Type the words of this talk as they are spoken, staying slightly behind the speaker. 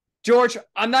George,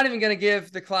 I'm not even going to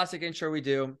give the classic intro we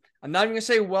do. I'm not even going to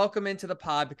say welcome into the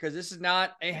pod because this is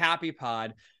not a happy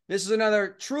pod. This is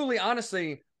another truly,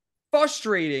 honestly,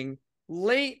 frustrating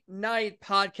late night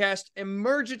podcast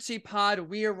emergency pod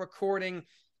we are recording.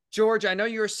 George, I know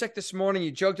you were sick this morning.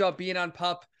 You joked about being on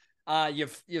pup.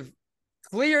 You've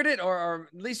cleared it or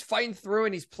at least fighting through,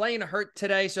 and he's playing hurt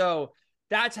today. So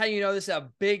that's how you know this is a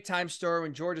big time story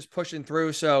when George is pushing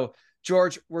through. So,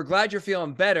 George, we're glad you're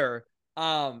feeling better.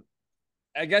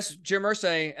 I guess Jim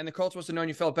Irsay and the Colts must have known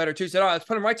you felt better too. Said, all right, let's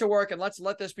put him right to work and let's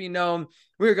let this be known.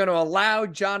 We're going to allow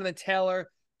Jonathan Taylor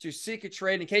to seek a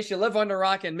trade. In case you live under a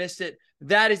rock and missed it,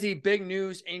 that is the big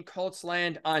news in Colts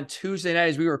land on Tuesday night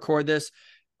as we record this.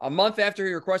 A month after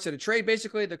he requested a trade,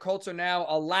 basically, the Colts are now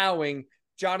allowing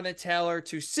Jonathan Taylor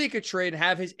to seek a trade and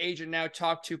have his agent now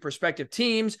talk to prospective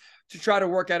teams to try to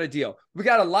work out a deal. We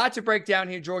got a lot to break down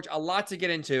here, George, a lot to get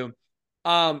into.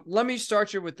 Let me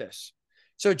start you with this.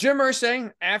 So Jim Irsay,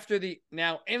 after the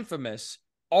now infamous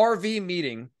RV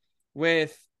meeting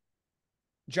with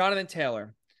Jonathan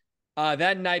Taylor,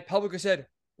 that night publicly said,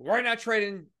 we're not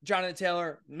trading Jonathan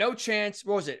Taylor. No chance.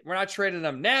 What was it? We're not trading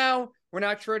him now. We're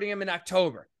not trading him in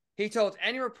October. He told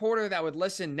any reporter that would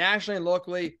listen nationally and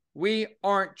locally, we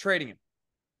aren't trading him.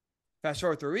 Fast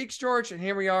forward 3 weeks, George, and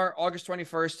here we are, August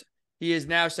 21st. He has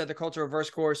now set the Colts to reverse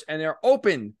course, and they're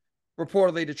open,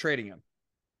 reportedly, to trading him.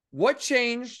 What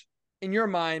changed in your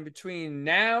mind between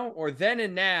now or then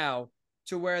and now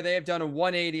to where they have done a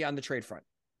 180 on the trade front?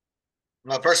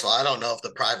 Well, first of all, I don't know if the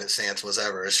private stance was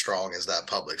ever as strong as that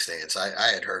public stance.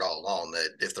 I had heard all along that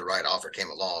if the right offer came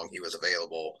along, he was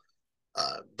available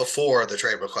before the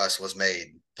trade request was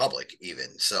made public, even.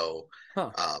 So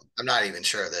I'm not even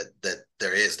sure that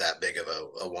there is that big of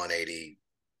a 180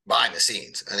 behind the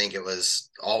scenes. I think it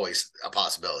was always a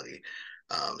possibility.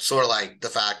 Sort of like the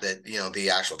fact that, the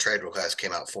actual trade request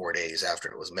came out 4 days after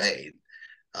it was made.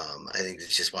 I think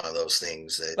it's just one of those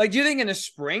things that, do you think in the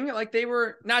spring, they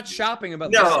were not shopping,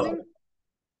 but no, listening?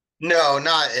 no,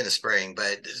 not in the spring,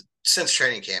 but since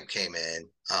training camp came in,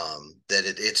 that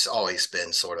it's always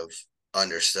been sort of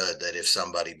understood that if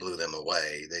somebody blew them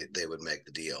away, they would make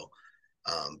the deal.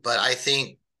 But I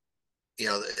think,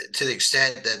 to the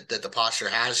extent that the posture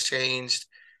has changed,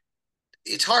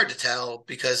 it's hard to tell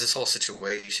because this whole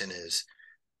situation is,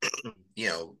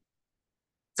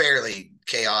 fairly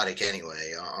chaotic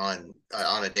anyway on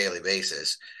a daily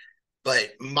basis.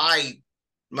 But my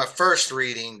first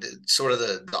reading, sort of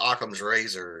the Occam's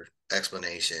razor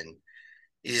explanation,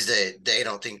 is that they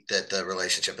don't think that the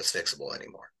relationship is fixable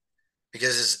anymore.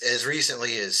 Because as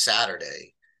recently as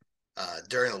Saturday,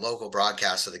 during the local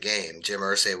broadcast of the game, Jim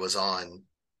Irsay was on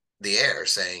the air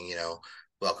saying,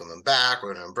 welcome him back.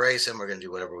 We're going to embrace him. We're going to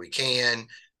do whatever we can,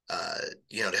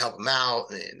 to help him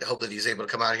out and hope that he's able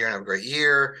to come out here and have a great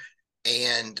year.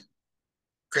 And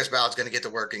Chris Ballard's going to get to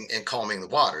work in calming the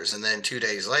waters. And then 2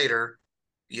 days later,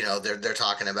 they're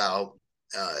talking about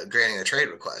granting a trade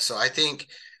request. So I think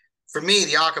for me,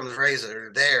 the Occam's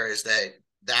razor there is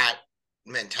that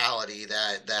mentality,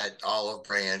 that olive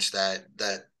branch, that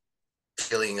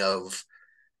feeling of,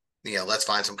 let's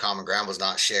find some common ground was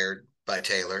not shared by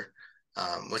Taylor,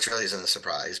 which really isn't a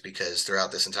surprise because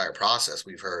throughout this entire process,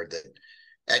 we've heard that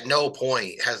at no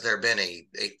point has there been a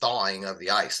thawing of the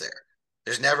ice there.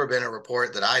 There's never been a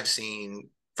report that I've seen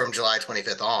from July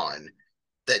 25th on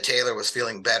that Taylor was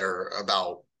feeling better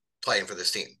about playing for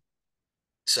this team.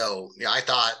 So, I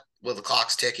thought with the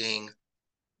clock's ticking,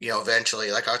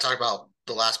 eventually, like I talked about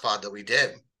the last pod that we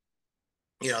did,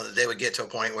 that they would get to a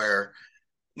point where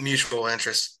mutual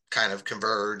interests kind of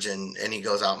converge and he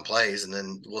goes out and plays, and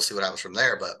then we'll see what happens from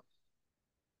there. But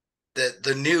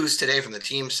the news today from the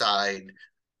team side,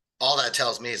 all that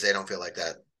tells me is they don't feel like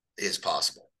that is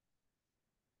possible.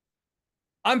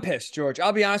 I'm pissed, George.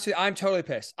 I'll be honest with you. I'm totally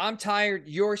pissed. I'm tired.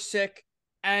 You're sick.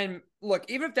 And look,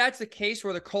 even if that's the case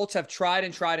where the Colts have tried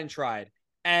and tried and tried,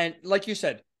 and like you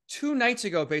said, 2 nights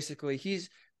ago, basically,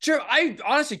 I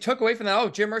honestly took away from that. Oh,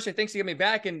 Jim Irsay thinks he'll get me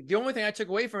back. And the only thing I took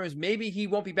away from him is maybe he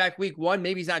won't be back week 1.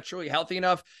 Maybe he's not truly healthy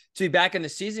enough to be back in the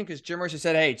season because Jim Irsay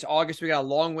said, hey, it's August. We got a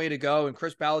long way to go. And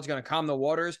Chris Ballard's going to calm the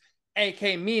waters.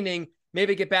 AK meaning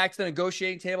maybe get back to the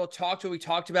negotiating table, talk to what we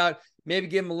talked about, maybe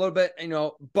give him a little bit,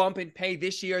 bump in pay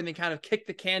this year and then kind of kick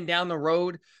the can down the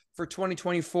road for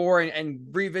 2024 and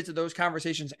revisit those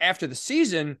conversations after the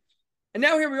season. And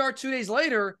now here we are 2 days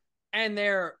later, and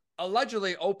they're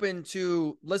allegedly open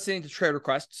to listening to trade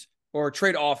requests or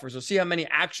trade offers. We'll see how many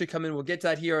actually come in. We'll get to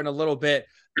that here in a little bit.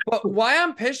 But why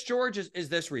I'm pissed, George, is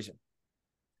this reason.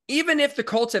 Even if the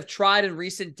Colts have tried in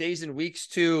recent days and weeks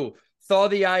to thaw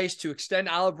the ice, to extend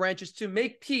olive branches, to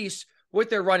make peace with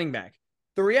their running back,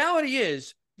 the reality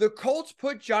is the Colts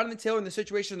put Jonathan Taylor in the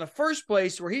situation in the first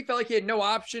place where he felt like he had no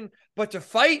option but to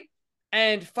fight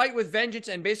and fight with vengeance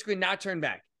and basically not turn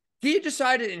back. He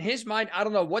decided in his mind, I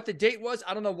don't know what the date was.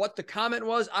 I don't know what the comment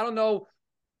was. I don't know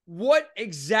what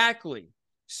exactly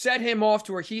set him off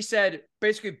to where he said,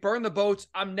 basically, burn the boats.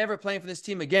 I'm never playing for this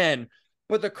team again.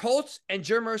 But the Colts and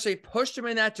Jim Irsay pushed him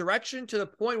in that direction to the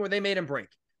point where they made him break.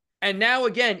 And now,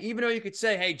 again, even though you could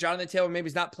say, hey, Jonathan Taylor maybe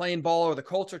he's not playing ball or the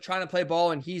Colts are trying to play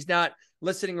ball and he's not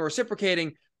listening or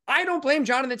reciprocating, I don't blame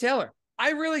Jonathan Taylor.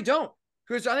 I really don't.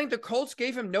 Because I think the Colts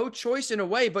gave him no choice in a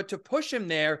way but to push him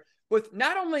there with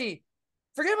not only,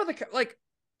 forget about the, like,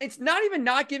 it's not even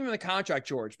not giving him the contract,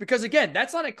 George, because again,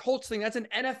 that's not a Colts thing. That's an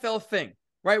NFL thing,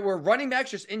 right? Where running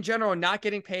backs just in general are not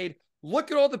getting paid.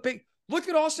 Look at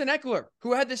Austin Eckler,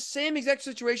 who had the same exact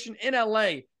situation in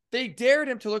LA. They dared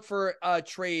him to look for a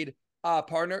trade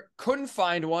partner, couldn't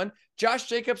find one. Josh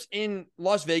Jacobs in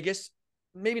Las Vegas,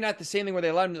 maybe not the same thing where they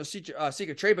allowed him to seek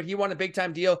a trade, but he won a big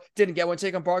time deal, didn't get one.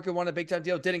 Saquon Barkley won a big time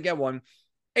deal, didn't get one.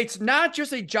 It's not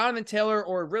just a Jonathan Taylor,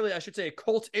 or really, I should say, a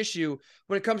Colts issue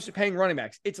when it comes to paying running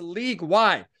backs. It's league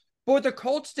wide. But what the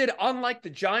Colts did, unlike the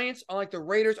Giants, unlike the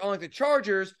Raiders, unlike the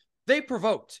Chargers, they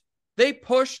provoked, they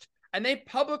pushed, and they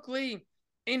publicly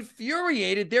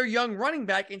infuriated their young running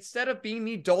back instead of being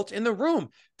the adult in the room.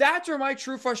 That's where my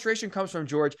true frustration comes from,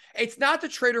 George. It's not the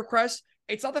trade request.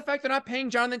 It's not the fact they're not paying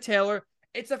Jonathan Taylor.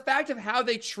 It's the fact of how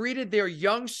they treated their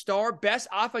young star, best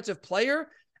offensive player,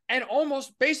 and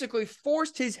almost basically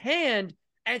forced his hand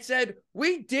and said,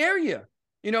 we dare you,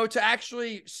 to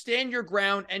actually stand your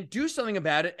ground and do something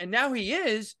about it. And now he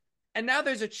is. And now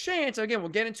there's a chance, again, we'll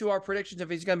get into our predictions if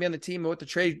he's going to be on the team and what the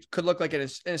trade could look like in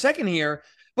a second here.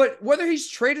 But whether he's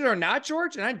traded or not,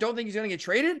 George, and I don't think he's going to get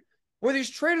traded, whether he's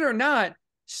traded or not,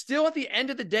 still at the end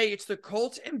of the day, it's the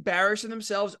Colts embarrassing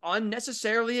themselves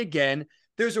unnecessarily again.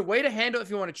 There's a way to handle it if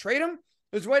you want to trade him.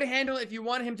 There's a way to handle it if you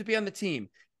want him to be on the team.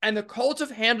 And the Colts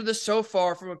have handled this so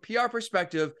far from a PR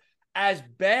perspective as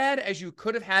bad as you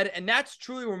could have had it. And that's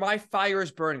truly where my fire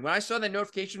is burning. When I saw that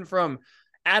notification from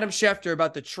Adam Schefter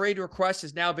about the trade request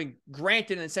has now been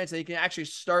granted in the sense that he can actually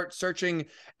start searching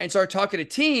and start talking to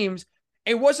teams,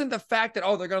 it wasn't the fact that,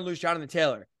 they're going to lose Jonathan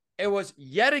Taylor. It was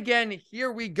yet again,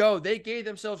 here we go. They gave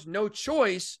themselves no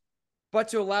choice but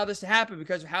to allow this to happen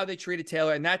because of how they treated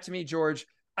Taylor. And that, to me, George,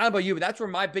 I don't know about you, but that's where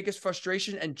my biggest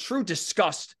frustration and true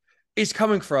disgust is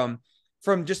coming from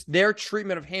just their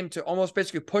treatment of him to almost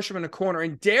basically push him in a corner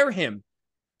and dare him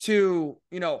to,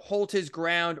 hold his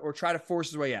ground or try to force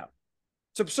his way out.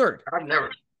 It's absurd.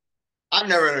 I've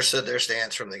never understood their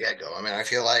stance from the get-go. I mean, I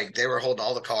feel like they were holding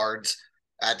all the cards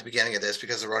at the beginning of this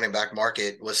because the running back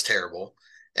market was terrible.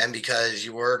 And because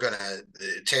you were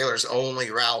Taylor's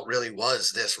only route really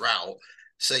was this route.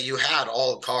 So you had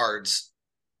all the cards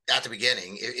at the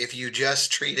beginning. If you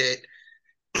just treat it,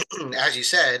 as you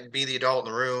said, be the adult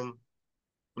in the room,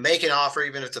 make an offer,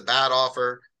 even if it's a bad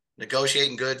offer, negotiate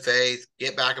in good faith,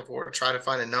 get back and forth, try to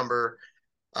find a number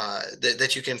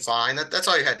that you can find. That's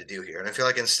all you had to do here. And I feel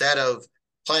like instead of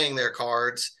playing their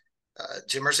cards,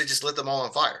 Jim Irsay just lit them all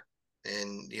on fire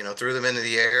and, threw them into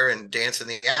the air and danced in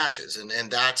the ashes. And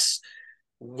that's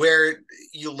where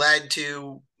you led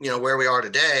to, where we are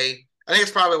today. I think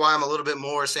it's probably why I'm a little bit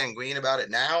more sanguine about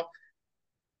it now.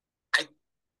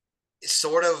 It's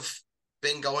sort of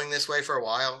been going this way for a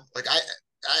while. Like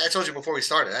I told you before we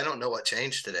started, I don't know what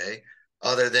changed today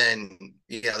other than,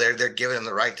 they're giving him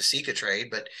the right to seek a trade.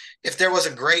 But if there was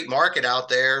a great market out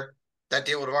there, that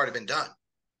deal would have already been done.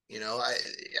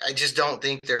 I just don't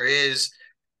think there is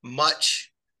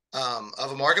much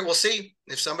of a market. We'll see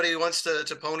if somebody wants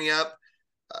to pony up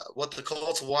what the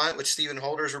Colts want, which Stephen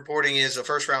Holder's reporting is a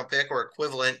first round pick or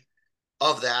equivalent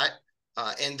of that.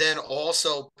 And then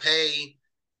also pay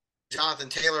Jonathan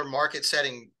Taylor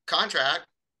market-setting contract,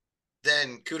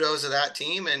 then kudos to that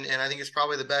team. And I think it's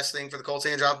probably the best thing for the Colts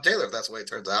and Jonathan Taylor if that's the way it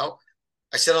turns out.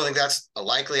 I still don't think that's a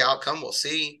likely outcome. We'll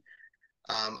see.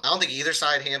 I don't think either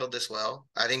side handled this well.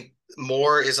 I think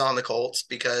more is on the Colts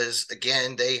because,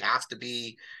 again, they have to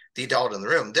be the adult in the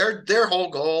room. Their whole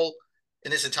goal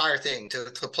in this entire thing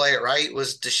to play it right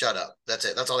was to shut up. That's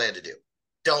it. That's all they had to do.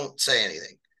 Don't say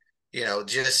anything.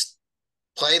 Just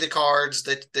play the cards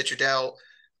that you're dealt.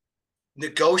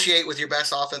 Negotiate with your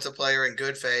best offensive player in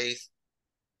good faith,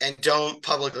 and don't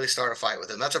publicly start a fight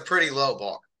with him. That's a pretty low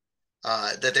bar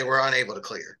that they were unable to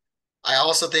clear. I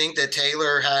also think that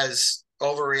Taylor has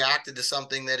overreacted to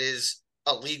something that is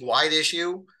a league-wide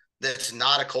issue that's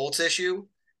not a Colts issue,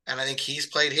 and I think he's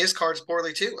played his cards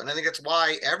poorly too. And I think that's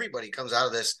why everybody comes out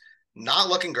of this not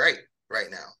looking great right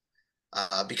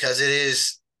now because it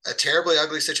is a terribly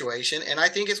ugly situation. And I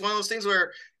think it's one of those things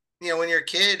where when you're a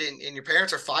kid and your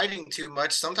parents are fighting too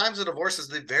much, sometimes a divorce is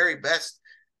the very best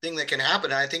thing that can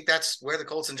happen. And I think that's where the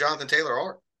Colts and Jonathan Taylor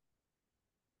are.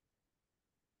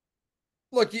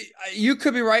 Look, you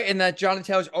could be right in that Jonathan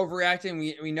Taylor's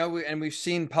overreacting. We know, and we've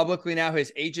seen publicly now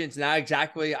his agent's not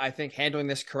exactly, I think, handling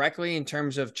this correctly in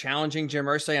terms of challenging Jim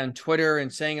Irsay on Twitter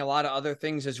and saying a lot of other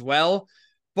things as well.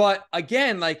 But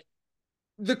again, like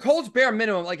the Colts bare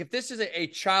minimum, like if this is a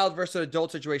child versus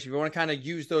adult situation, if you want to kind of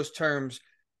use those terms,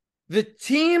 the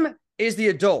team is the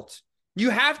adult. You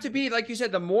have to be, like you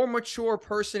said, the more mature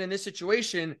person in this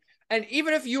situation. And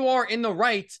even if you are in the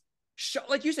right,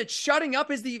 like you said, shutting up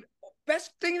is the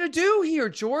best thing to do here,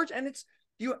 George. And it's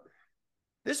you.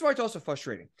 This is why it's also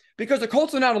frustrating because the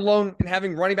Colts are not alone in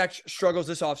having running back struggles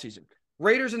this offseason.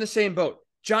 Raiders in the same boat,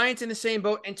 Giants in the same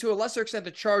boat, and to a lesser extent,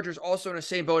 the Chargers also in the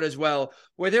same boat as well,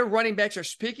 where their running backs are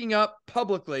speaking up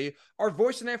publicly, are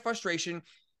voicing their frustration.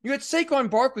 You had Saquon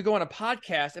Barkley go on a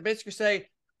podcast and basically say,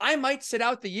 I might sit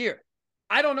out the year.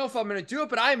 I don't know if I'm going to do it,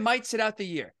 but I might sit out the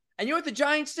year. And you know what the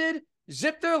Giants did?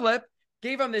 Zipped their lip,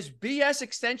 gave him this BS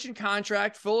extension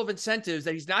contract full of incentives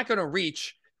that he's not going to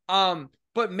reach,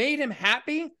 but made him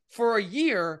happy for a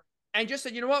year and just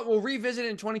said, you know what, we'll revisit it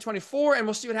in 2024 and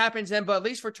we'll see what happens then. But at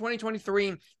least for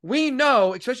 2023, we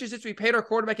know, especially since we paid our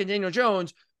quarterback and Daniel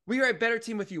Jones, we are a better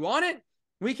team with you on it.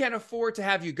 We can't afford to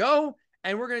have you go,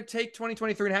 and we're going to take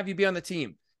 2023 and have you be on the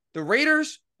team. The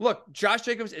Raiders, look, Josh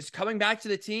Jacobs is coming back to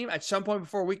the team at some point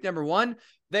before week number 1.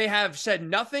 They have said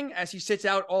nothing as he sits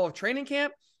out all of training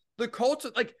camp. The Colts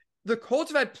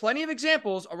have had plenty of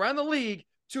examples around the league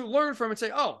to learn from and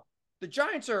say, oh, the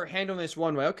Giants are handling this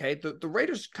one way. Okay, the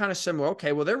Raiders kind of similar.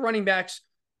 Okay, well, their running backs,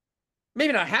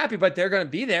 maybe not happy, but they're going to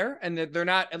be there, and they're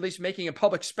not at least making a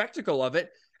public spectacle of it.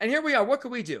 And here we are. What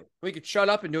could we do? We could shut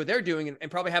up and do what they're doing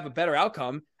and probably have a better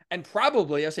outcome, and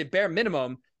probably, I'll say bare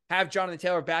minimum, have Jonathan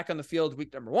Taylor back on the field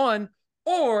week number 1,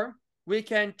 or we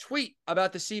can tweet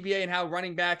about the CBA and how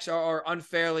running backs are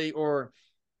unfairly or,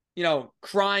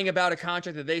 crying about a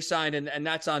contract that they signed, and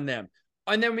that's on them.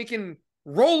 And then we can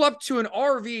roll up to an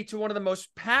RV to one of the most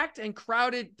packed and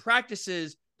crowded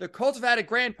practices the Colts have had at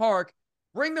Grand Park,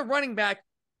 bring the running back,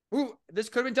 who this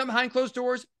could have been done behind closed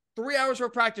doors, 3 hours for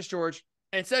practice, George,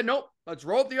 and said, nope, let's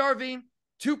roll up the RV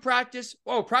to practice.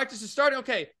 Oh, practice is starting.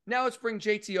 Okay, now let's bring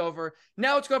JT over.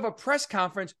 Now let's go have a press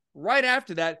conference right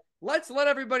after that. Let's let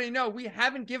everybody know we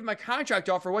haven't given him a contract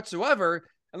offer whatsoever.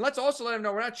 And let's also let him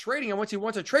know we're not trading him once he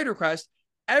wants a trade request.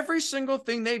 Every single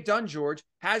thing they've done, George,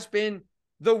 has been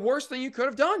the worst thing you could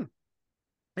have done.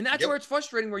 And that's where it's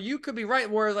frustrating, where you could be right,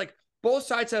 where like both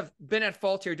sides have been at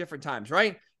fault here different times,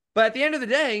 right? But at the end of the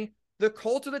day, the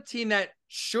Colts are the team that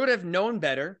should have known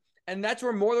better. And that's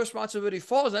where more of the responsibility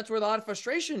falls. That's where a lot of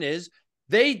frustration is.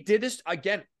 They did this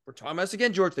again. We're talking about this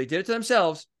again, George. They did it to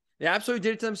themselves. They absolutely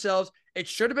did it to themselves. It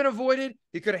should have been avoided.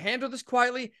 He could have handled this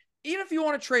quietly. Even if you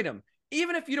want to trade him,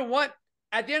 even if you don't want,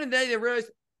 at the end of the day, they realize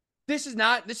this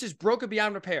is broken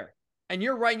beyond repair. And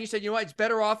you're right. And you said, you know what? It's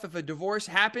better off if a divorce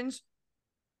happens.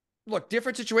 Look,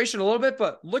 different situation a little bit,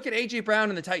 but look at A.J. Brown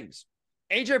and the Titans.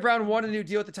 A.J. Brown wanted a new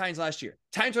deal with the Titans last year.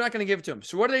 Titans were not going to give it to him.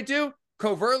 So what do?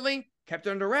 Covertly kept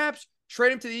it under wraps,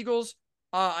 trade him to the Eagles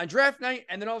on draft night,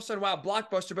 and then all of a sudden, wow,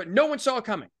 blockbuster, but no one saw it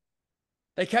coming.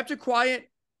 They kept it quiet,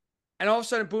 and all of a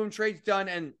sudden, boom, trade's done,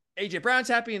 and A.J. Brown's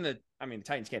happy, and the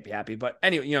Titans can't be happy, but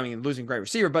anyway, losing a great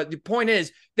receiver. But the point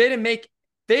is, they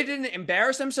didn't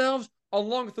embarrass themselves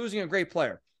along with losing a great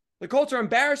player. The Colts are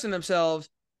embarrassing themselves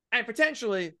and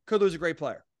potentially could lose a great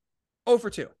player. 0 for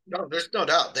 2. No, there's no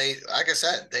doubt. They, like I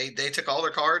said, they took all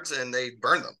their cards and they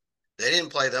burned them. They didn't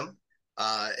play them,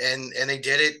 and they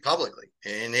did it publicly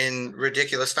and in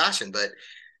ridiculous fashion. But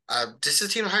this is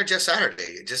a team that hired Jeff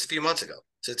Saturday just a few months ago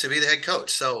to be the head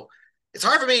coach. So it's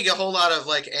hard for me to get a whole lot of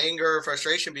like anger or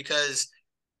frustration because,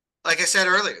 like I said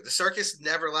earlier, the circus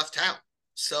never left town.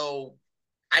 So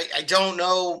I don't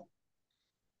know.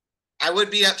 I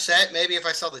would be upset maybe if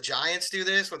I saw the Giants do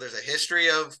this, where there's a history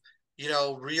of,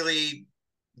 really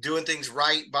doing things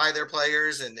right by their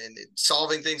players and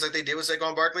solving things like they did with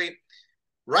Saquon Barkley.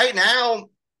 Right now,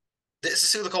 this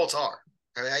is who the Colts are.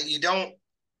 The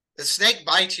snake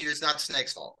bites you. It's not the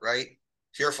snake's fault, right?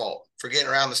 It's your fault for getting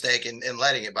around the snake and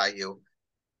letting it bite you.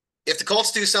 If the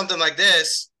Colts do something like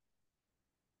this,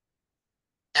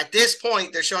 at this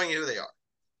point, they're showing you who they are.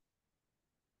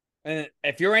 And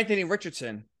if you're Anthony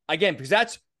Richardson, again, because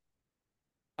that's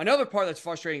another part that's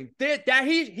frustrating, that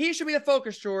he should be the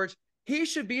focus, George. He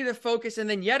should be the focus. And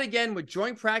then yet again, with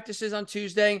joint practices on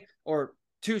Tuesday or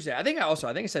Tuesday. I think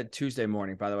I said Tuesday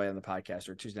morning, by the way, on the podcast,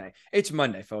 or Tuesday night. It's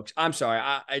Monday, folks. I'm sorry.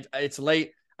 It's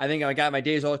late. I think I got my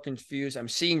days all confused. I'm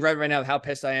seeing red right now how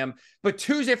pissed I am. But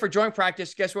Tuesday for joint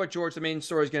practice, guess what, George? The main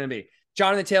story is going to be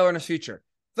Jonathan Taylor in his future.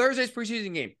 Thursday's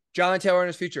preseason game, Jonathan Taylor in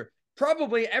his future.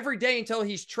 Probably every day until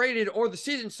he's traded or the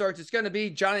season starts, it's going to be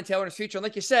Jonathan Taylor in his future. And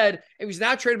like you said, if he's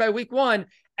not traded by week 1,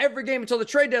 every game until the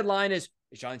trade deadline is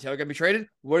Jonathan Taylor going to be traded?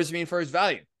 What does it mean for his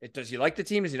value? Does he like the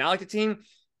team? Does he not like the team?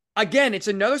 Again, it's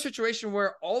another situation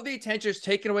where all the attention is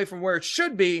taken away from where it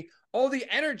should be. All the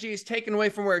energy is taken away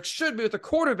from where it should be with the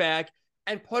quarterback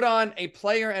and put on a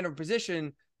player and a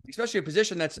position, especially a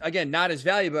position that's, again, not as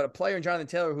valuable, but a player in Jonathan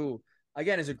Taylor who,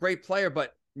 again, is a great player,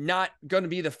 but not going to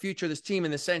be the future of this team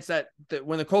in the sense that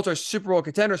when the Colts are Super Bowl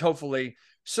contenders, hopefully,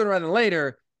 sooner rather than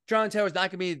later, Jonathan Taylor is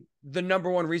not going to be the number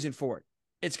one reason for it.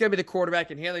 It's going to be the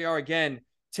quarterback, and here they are again,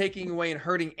 taking away and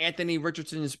hurting Anthony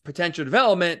Richardson's potential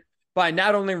development by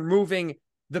not only removing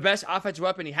the best offensive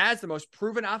weapon he has, the most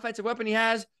proven offensive weapon he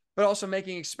has, but also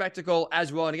making a spectacle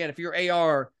as well. And again, if you're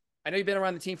AR, I know you've been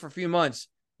around the team for a few months,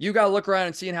 you got to look around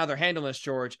and seeing how they're handling this,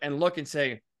 George, and look and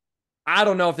say, I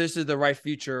don't know if this is the right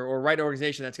future or right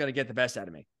organization that's going to get the best out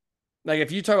of me. Like,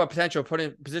 if you talk about potential put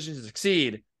in positions to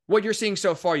succeed, what you're seeing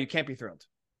so far, you can't be thrilled.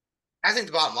 I think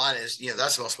the bottom line is,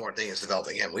 that's the most important thing is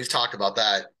developing him. We've talked about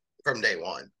that from day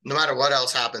one. No matter what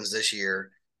else happens this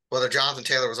year, whether Jonathan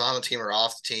Taylor was on the team or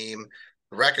off the team,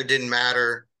 the record didn't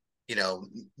matter.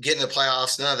 Getting the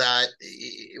playoffs, none of that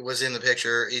it was in the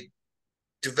picture.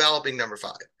 Developing number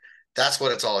 5. That's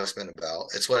what it's always been about.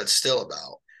 It's what it's still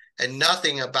about. And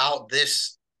nothing about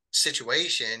this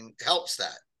situation helps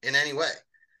that in any way.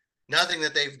 Nothing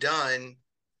that they've done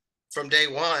from day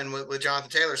one with Jonathan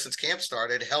Taylor since camp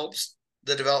started helps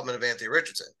the development of Anthony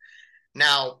Richardson.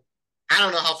 Now, I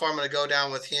don't know how far I'm going to go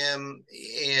down with him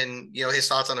and, his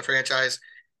thoughts on the franchise.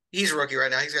 He's a rookie right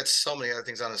now. He's got so many other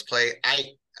things on his plate.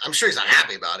 I'm sure he's not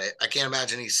happy about it. I can't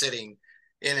imagine he's sitting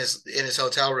in his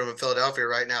hotel room in Philadelphia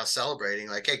right now celebrating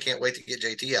like, hey, can't wait to get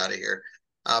JT out of here.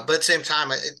 But at the same time,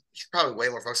 he's probably way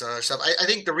more focused on other stuff. I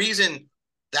think the reason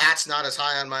that's not as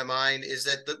high on my mind is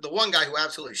that the one guy who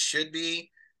absolutely should be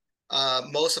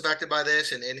most affected by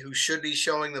this and who should be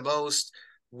showing the most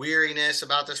weariness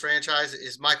about this franchise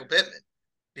is Michael Pittman,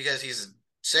 because he's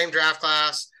same draft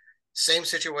class, same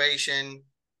situation,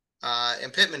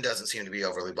 and Pittman doesn't seem to be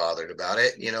overly bothered about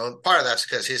it. Part of that's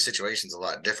because his situation's a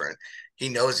lot different. He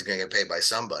knows he's going to get paid by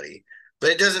somebody, but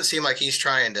it doesn't seem like he's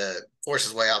trying to force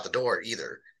his way out the door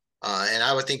either. And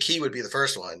I would think he would be the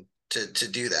first one to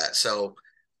do that. So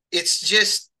it's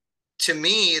just, to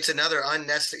me, it's another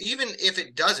unnecessary, even if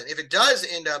it does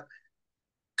end up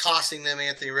costing them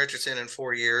Anthony Richardson in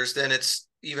 4 years, then it's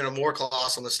even a more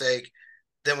colossal mistake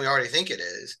than we already think it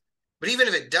is. But even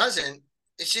if it doesn't,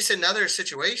 it's just another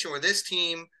situation where this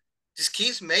team just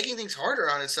keeps making things harder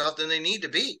on itself than they need to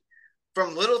be,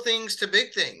 from little things to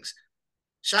big things.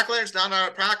 Shaq Leonard's not out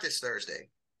of practice Thursday.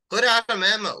 Put out a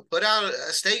memo, put out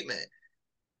a statement.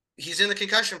 He's in the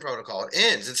concussion protocol. It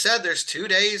ends. Instead, there's 2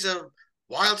 days of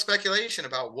wild speculation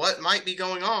about what might be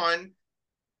going on.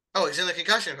 Oh, he's in the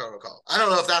concussion protocol. I don't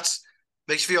know if that's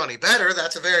makes you feel any better.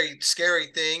 That's a very scary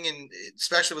thing, and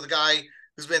especially with a guy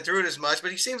who's been through it as much,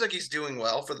 but he seems like he's doing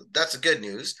well. That's the good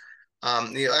news.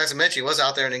 As I mentioned, he was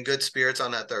out there and in good spirits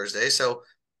on that Thursday. So,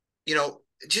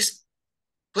 just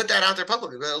put that out there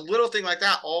publicly. But a little thing like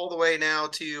that all the way now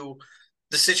to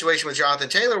the situation with Jonathan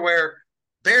Taylor, where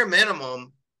bare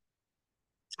minimum,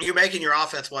 you're making your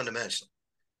offense one-dimensional,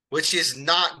 which is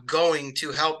not going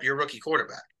to help your rookie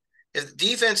quarterback. If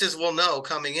defenses will know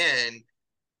coming in,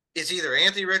 it's either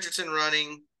Anthony Richardson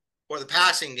running or the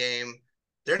passing game,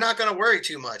 they're not going to worry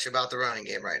too much about the running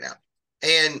game right now.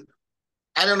 And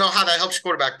I don't know how that helps your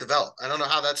quarterback develop. I don't know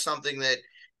how that's something that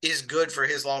is good for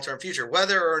his long-term future.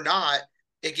 Whether or not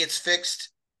it gets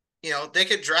fixed, they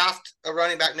could draft a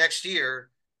running back next year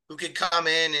who could come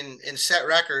in and set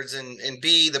records and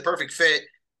be the perfect fit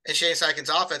in Shane Steichen's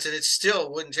offense, and it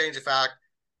still wouldn't change the fact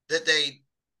that they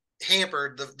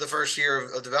hampered the first year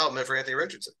of development for Anthony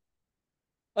Richardson.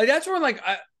 Like, that's where,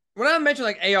 when I mentioned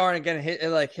AR, and again,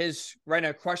 his right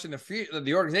now question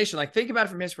the organization, think about it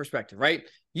from his perspective, right?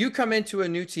 You come into a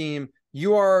new team,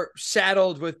 you are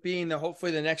saddled with being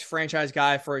hopefully the next franchise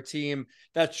guy for a team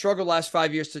that struggled last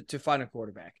 5 years to find a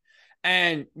quarterback.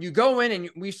 And you go in, and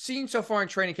we've seen so far in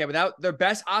training camp, without their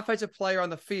best offensive player on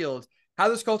the field, how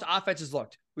this Colts offense has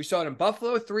looked. We saw it in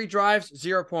Buffalo, 3 drives,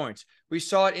 0 points. We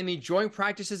saw it in the joint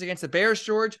practices against the Bears,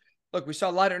 George. Look, we saw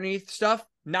a lot underneath stuff,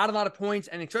 not a lot of points,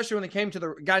 and especially when they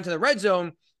got into the red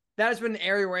zone, that has been an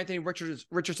area where Anthony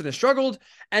Richardson has struggled.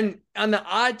 And on the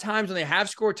odd times when they have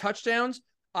scored touchdowns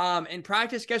in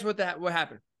practice, guess what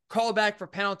happened? Call back for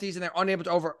penalties, and they're unable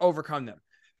to overcome them.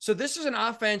 So this is an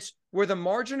offense where the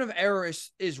margin of error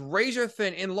is razor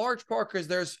thin, in large part because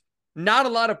there's not a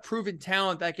lot of proven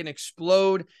talent that can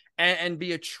explode and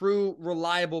be a true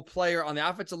reliable player on the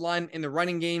offensive line, in the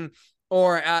running game,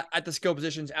 or at the skill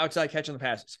positions outside catching the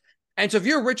passes. And so if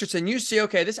you're Richardson, you see,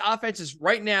 okay, this offense is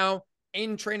right now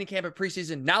in training camp and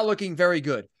preseason not looking very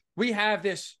good. We have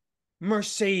this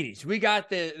Mercedes. We got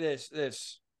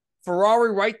this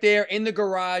Ferrari right there in the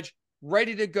garage,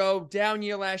 ready to go. Down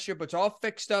year last year, but it's all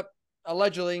fixed up,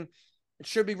 allegedly. It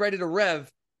should be ready to rev.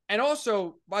 And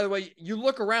also, by the way, you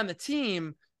look around the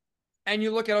team and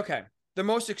you look at, okay, the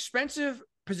most expensive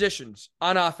positions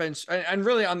on offense and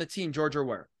really on the team, George, are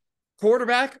where?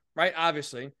 Quarterback, right?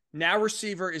 Obviously. Now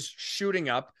receiver is shooting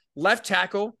up. Left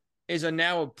tackle is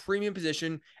now a premium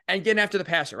position. And getting after the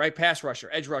passer, right? Pass rusher,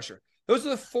 edge rusher. Those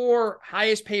are the 4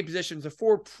 highest paid positions, the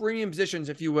 4 premium positions,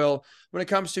 if you will, when it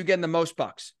comes to getting the most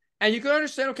bucks. And you can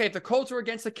understand, okay, if the Colts are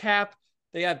against the cap,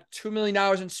 they have $2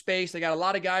 million in space. They got a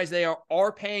lot of guys they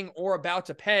are paying or about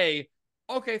to pay.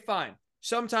 Okay, fine.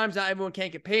 Sometimes not everyone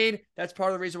can't get paid. That's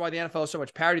part of the reason why the NFL is so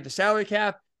much parity to the salary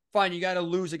cap. Fine, you got to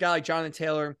lose a guy like Jonathan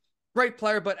Taylor. Great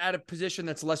player, but at a position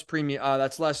that's less premium,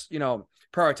 that's less,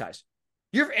 prioritized.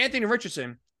 You have Anthony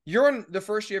Richardson. You're in the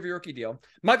first year of your rookie deal.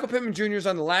 Michael Pittman Jr. is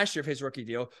on the last year of his rookie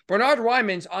deal. Bernard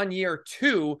Ryman's on year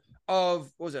 2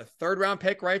 of, what was it, 3rd-round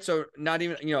pick, right? So not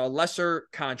even, a lesser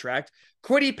contract.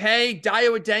 Kwity Paye,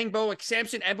 Dio Adengbo, like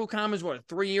Samson Ebukam is what, a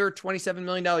 3-year, $27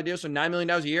 million deal, so $9 million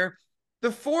a year.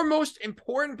 The 4 most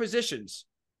important positions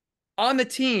on the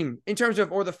team in terms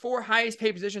of, or the 4 highest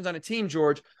paid positions on a team,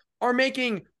 George, are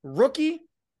making rookie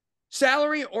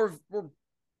salary or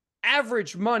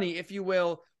average money, if you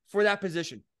will, for that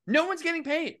position. No one's getting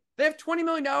paid. They have $20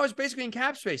 million basically in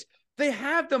cap space. They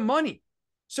have the money.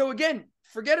 So again,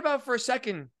 forget about for a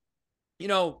second,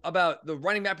 about the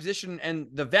running back position and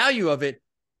the value of it.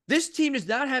 This team does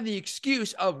not have the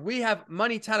excuse of we have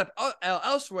money tied up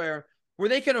elsewhere where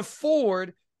they can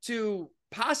afford to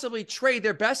possibly trade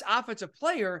their best offensive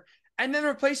player and then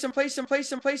replace them.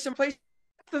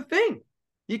 The thing.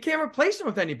 You can't replace them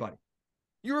with anybody.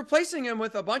 You're replacing him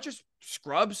with a bunch of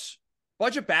scrubs,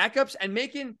 bunch of backups, and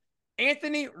making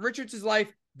Anthony Richardson's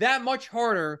life that much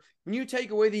harder when you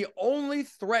take away the only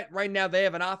threat right now they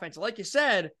have an offense. Like you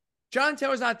said, John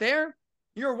Taylor's not there.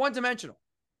 You're one-dimensional.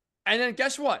 And then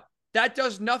guess what? That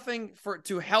does nothing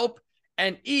to help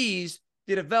and ease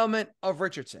the development of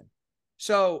Richardson.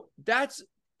 So that's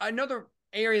another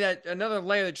layer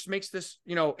that just makes this,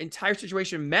 entire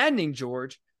situation maddening,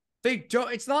 George.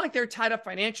 It's not like they're tied up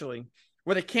financially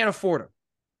where they can't afford him.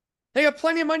 They have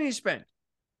plenty of money to spend.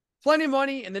 Plenty of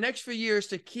money in the next few years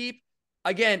to keep,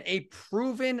 again, a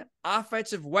proven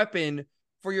offensive weapon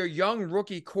for your young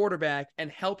rookie quarterback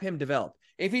and help him develop.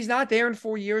 If he's not there in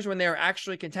 4 years when they're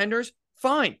actually contenders,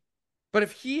 fine. But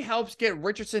if he helps get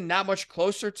Richardson that much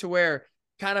closer to where,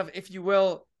 kind of, if you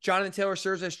will, Jonathan Taylor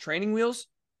serves as training wheels,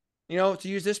 to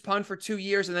use this pun, for 2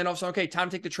 years, and then all of a sudden, okay, time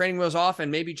to take the training wheels off,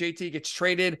 and maybe JT gets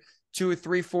traded 2 or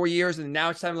 3, 4 years, and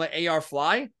now it's time to let AR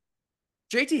fly.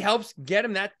 JT helps get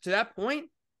him to that point.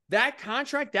 That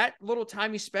contract, that little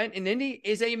time he spent in Indy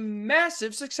is a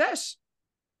massive success.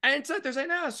 And it's like they're saying,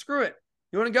 no, screw it.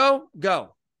 You want to go?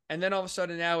 Go. And then all of a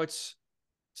sudden now it's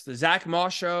the Zach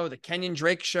Moss show, the Kenyon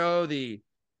Drake show, the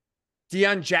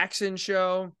Deion Jackson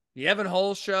show, the Evan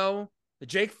Hull show, the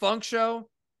Jake Funk show.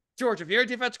 George, if you're a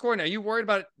defense coordinator, are you worried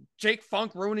about Jake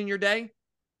Funk ruining your day?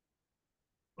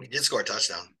 He did score a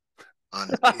touchdown on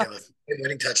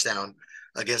winning touchdown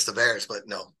against the Bears, but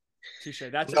no. Touche.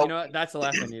 That's what, that's the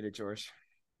laugh I needed, George.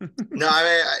 No,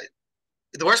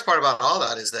 the worst part about all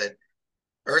that is that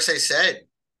Irsay said,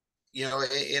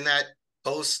 in that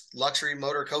post luxury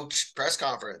motor coach press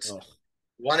conference,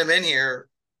 want him in here.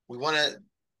 We want to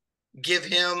give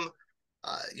him,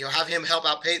 have him help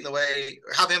out Peyton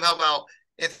have him help out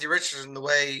Anthony Richardson the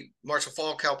way Marshall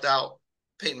Faulk helped out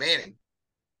Peyton Manning.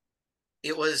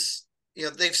 It was,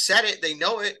 they've said it, they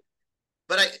know it,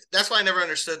 but that's why I never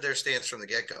understood their stance from the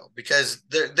get-go, because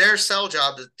their sell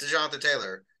job to Jonathan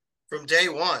Taylor from day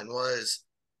one was,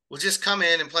 we'll just come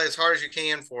in and play as hard as you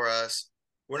can for us.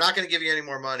 We're not going to give you any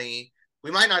more money.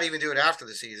 We might not even do it after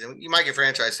the season. You might get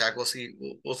franchise tag. We'll see.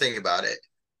 We'll think about it.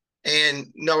 And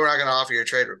no, we're not going to offer you a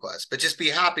trade request, but just be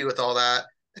happy with all that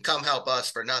and come help us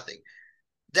for nothing.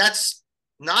 That's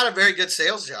not a very good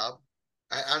sales job.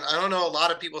 I don't know a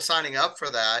lot of people signing up for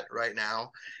that right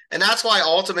now. And that's why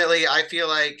ultimately I feel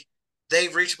like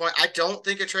they've reached a point. I don't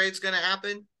think a trade's going to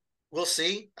happen. We'll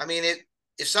see. I mean,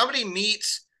 if somebody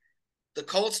meets the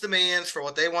Colts' demands for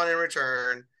what they want in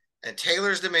return and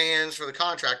Taylor's demands for the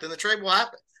contract, then the trade will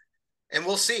happen. And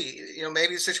we'll see.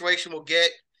 Maybe the situation will get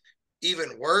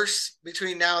even worse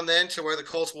between now and then to where the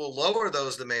Colts will lower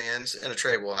those demands and a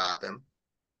trade will happen.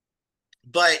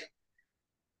 But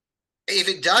if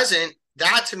it doesn't,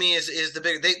 that to me is the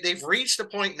big. They've reached a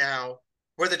point now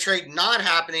where the trade not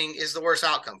happening is the worst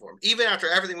outcome for them, even after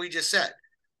everything we just said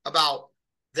about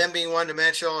them being one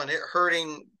dimensional and it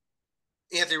hurting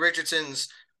Anthony Richardson's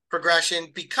progression,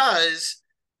 because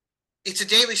it's a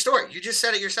daily story. You just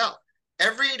said it yourself.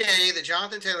 Every day that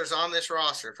Jonathan Taylor's on this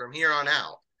roster from here on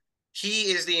out,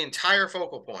 he is the entire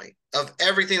focal point of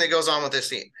everything that goes on with this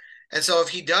team. And so if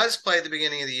he does play at the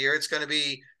beginning of the year, it's going to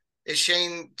be, is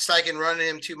Shane Steichen running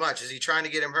him too much? Is he trying to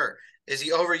get him hurt? Is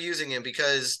he overusing him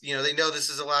because, you know, they know this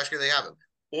is the last year they have him?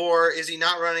 Or is he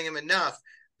not running him enough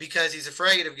because he's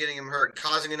afraid of getting him hurt,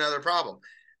 causing another problem?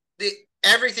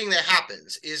 Everything that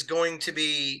happens is going to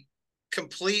be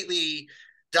completely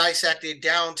dissected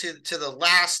down to the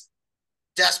last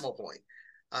decimal point.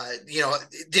 You know,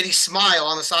 did he smile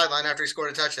on the sideline after he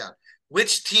scored a touchdown?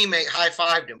 Which teammate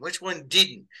high-fived him? Which one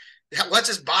didn't? What's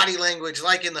his body language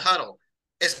like in the huddle?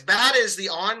 As bad as the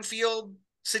on-field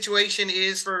situation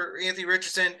is for Anthony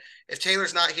Richardson, if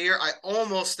Taylor's not here, I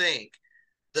almost think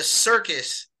the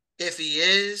circus, if he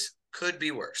is, could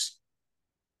be worse.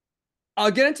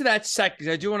 I'll get into that second.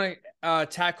 I do want to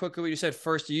attack quickly what you said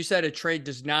first. You said a trade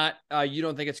does not, you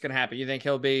don't think it's going to happen. You think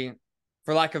he'll be,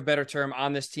 for lack of a better term,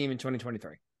 on this team in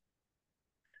 2023?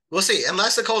 We'll see,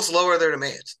 unless the Colts lower their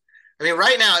demands. I mean,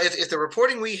 right now, if the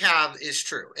reporting we have is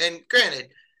true, and granted,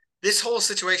 this whole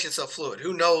situation is so fluid.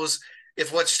 Who knows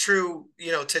if what's true,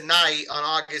 you know, tonight on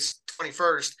August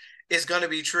 21st is going to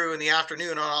be true in the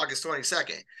afternoon on August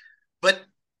 22nd. But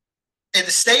in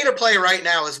the state of play right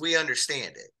now, as we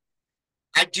understand it,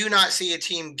 I do not see a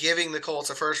team giving the Colts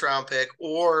a first-round pick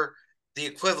or the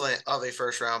equivalent of a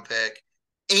first-round pick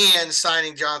and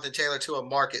signing Jonathan Taylor to a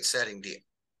market-setting deal.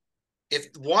 If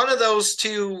one of those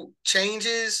two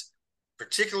changes,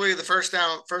 particularly the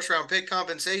first-round pick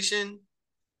compensation,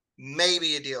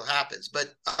 maybe a deal happens.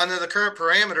 But under the current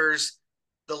parameters,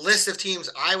 the list of teams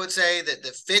I would say that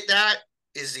fit that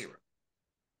is zero.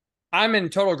 I'm in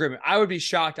total agreement. I would be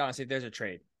shocked, honestly, if there's a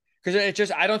trade. Because it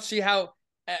just, I don't see how,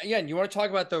 again, you want to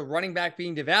talk about the running back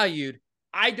being devalued.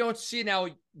 I don't see now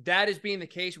that is being the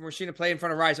case when we're seeing a play in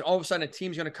front of Rise. And all of a sudden, a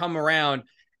team's going to come around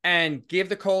and give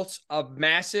the Colts a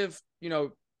massive, you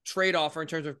know, trade offer in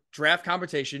terms of draft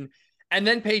compensation, and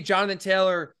then pay Jonathan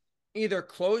Taylor either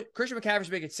Christian McCaffrey's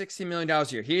making $16 million a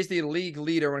year. He is the league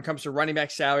leader when it comes to running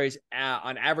back salaries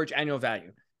on average annual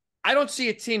value. I don't see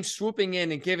a team swooping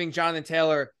in and giving Jonathan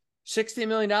Taylor $16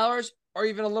 million or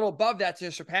even a little above that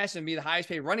to surpass him and be the highest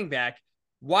paid running back.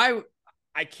 Why?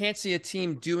 I can't see a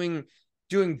team doing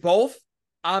both.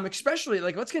 Especially,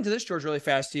 like, let's get into this, George, really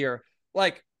fast here.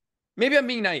 Like, maybe I'm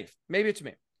being naive. Maybe it's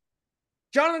me.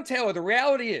 Jonathan Taylor, the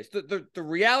reality is, the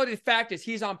reality fact is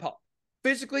he's on PUP.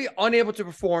 Physically unable to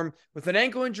perform with an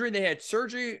ankle injury. They had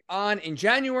surgery on in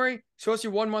January. Supposed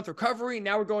to be 1 month recovery.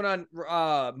 Now we're going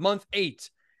on month 8.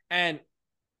 And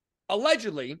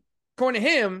allegedly, according to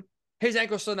him, his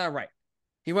ankle's still not right.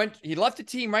 He left the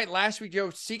team right last week to go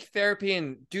seek therapy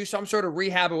and do some sort of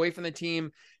rehab away from the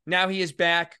team. Now he is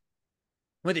back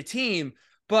with the team.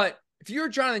 But if you're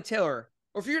Jonathan Taylor,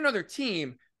 or if you're another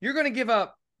team, you're going to give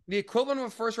up the equivalent of a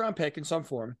first-round pick in some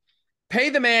form, pay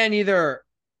the man either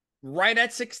right at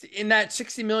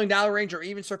 $60 million range or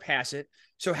even surpass it.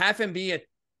 So have him be a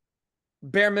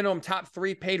bare minimum top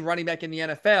 3 paid running back in the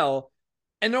NFL.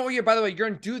 And then, by the way, you're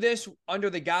going to do this under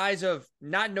the guise of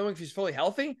not knowing if he's fully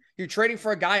healthy. You're trading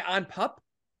for a guy on PUP.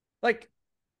 Like,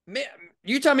 man,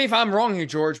 you tell me if I'm wrong here,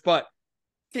 George, but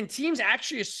can teams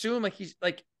actually assume like he's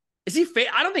like, is he fake?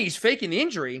 I don't think he's faking the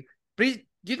injury, but do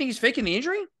you think he's faking the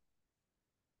injury?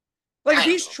 Like, if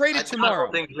he's traded tomorrow,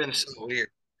 I think it's been so weird.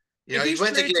 You know, if he's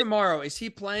traded tomorrow, is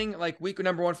he playing like week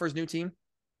number 1 for his new team?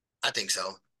 I think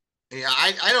so. Yeah,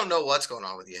 I don't know what's going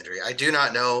on with the injury. I do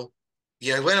not know.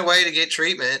 You know, he went away to get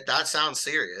treatment. That sounds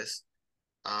serious.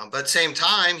 But at the same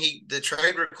time, the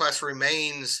trade request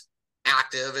remains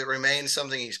active. It remains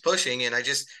something he's pushing. And I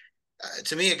just,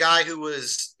 to me, a guy who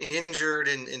was injured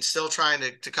and still trying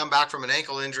to come back from an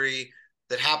ankle injury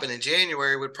that happened in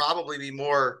January would probably be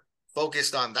more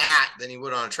focused on that than he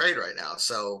would on a trade right now.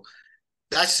 So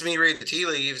that's just me reading the tea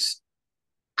leaves.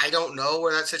 I don't know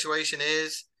where that situation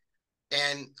is.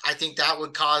 And I think that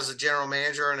would cause a general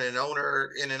manager and an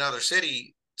owner in another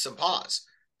city some pause.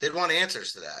 They'd want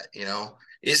answers to that. You know,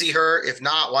 is he hurt? If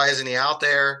not, why isn't he out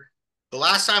there? The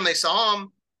last time they saw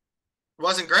him, it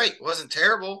wasn't great. It wasn't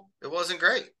terrible. It wasn't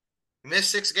great. He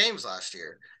missed 6 games last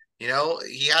year. You know,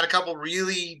 he had a couple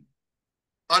really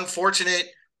unfortunate,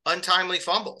 untimely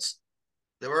fumbles.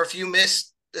 There were a few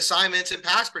missed assignments in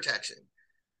pass protection.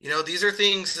 These are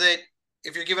things that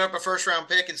if you're giving up a first round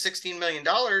pick and $16 million,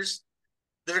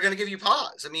 that are going to give you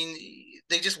pause. I mean,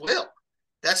 they just will.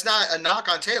 That's not a knock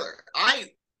on Taylor. I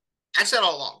said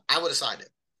all along, I would have signed it.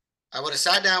 I would have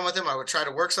sat down with him. I would try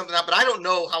to work something out, but I don't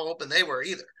know how open they were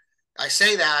either. I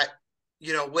say that,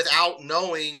 without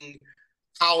knowing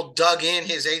how dug in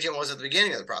his agent was at the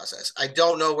beginning of the process. I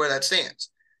don't know where that stands.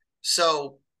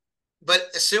 So, but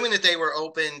assuming that they were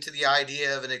open to the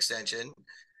idea of an extension,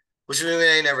 which we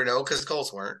may never know because the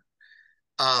Colts weren't,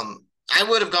 I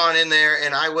would have gone in there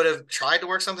and I would have tried to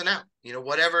work something out.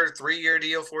 Whatever 3-year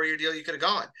deal, 4-year deal you could have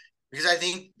gone. Because I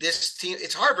think this team,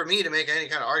 it's hard for me to make any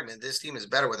kind of argument. This team is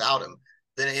better without him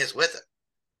than it is with him.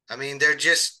 I mean, they're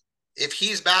just, if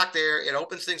he's back there, it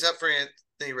opens things up for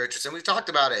Anthony Richardson. We've talked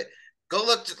about it. Go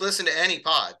listen to any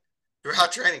pod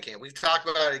throughout training camp. We've talked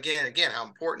about it again and again, how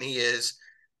important he is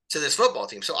to this football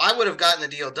team. So I would have gotten the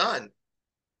deal done.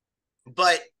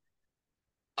 But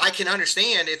I can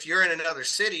understand if you're in another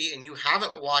city and you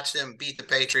haven't watched them beat the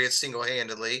Patriots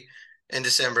single-handedly in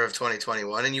December of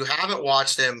 2021, and you haven't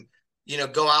watched them,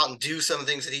 go out and do some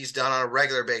things that he's done on a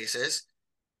regular basis,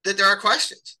 that there are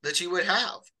questions that you would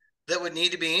have that would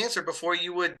need to be answered before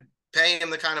you would pay him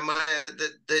the kind of money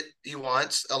that he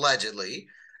wants, allegedly.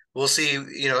 We'll see,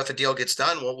 if a deal gets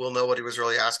done, we'll know what he was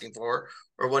really asking for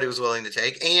or what he was willing to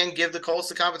take, and give the Colts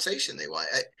the compensation they want.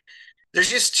 There's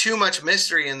just too much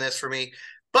mystery in this for me.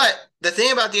 But the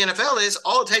thing about the NFL is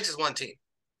all it takes is one team.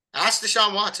 Ask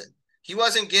Deshaun Watson. He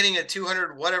wasn't getting a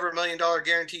 $200 whatever million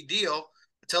guaranteed deal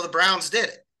until the Browns did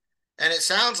it. And it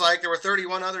sounds like there were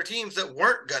 31 other teams that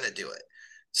weren't going to do it.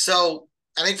 So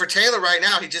I think for Taylor right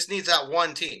now, he just needs that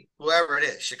one team, whoever it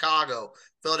is, Chicago,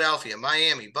 Philadelphia,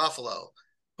 Miami, Buffalo,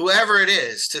 whoever it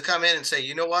is, to come in and say,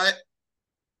 you know what,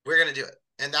 we're going to do it.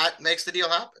 And that makes the deal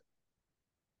happen.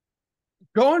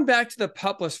 Going back to the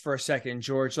pup list for a second,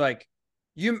 George, I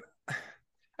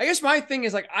guess my thing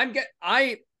is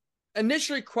I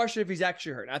initially questioned if he's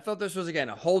actually hurt. I thought this was, again,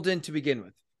 a hold in to begin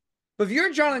with. But if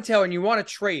you're Jonathan Taylor and you want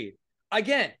to trade,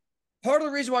 again, part of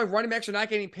the reason why running backs are not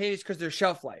getting paid is because of their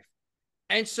shelf life.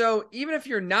 And so even if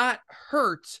you're not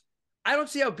hurt, I don't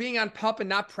see how being on pup and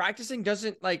not practicing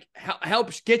doesn't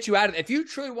help get you out of it. If you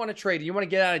truly want to trade and you want to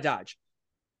get out of Dodge,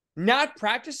 not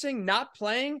practicing, not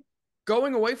playing,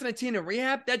 going away from the team to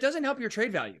rehab, that doesn't help your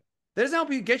trade value. That doesn't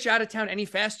help you get you out of town any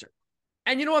faster.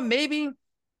 And you know what? Maybe,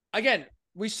 again,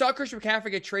 we saw Christian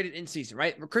McCaffrey get traded in season,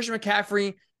 right? Christian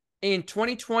McCaffrey in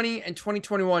 2020 and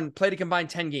 2021 played a combined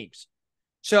 10 games.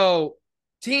 So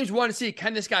teams want to see,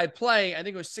 can this guy play? I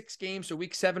think it was 6 games, so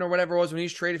week 7 or whatever it was when he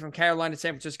was traded from Carolina to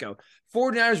San Francisco.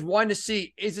 49ers wanted to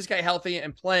see, is this guy healthy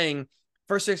and playing?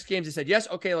 First 6 games, they said, yes,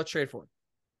 okay, let's trade for him.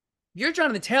 You're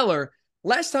Jonathan Taylor.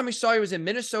 Last time we saw you was in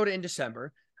Minnesota in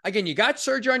December. Again, you got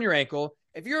surgery on your ankle.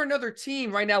 If you're another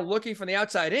team right now looking from the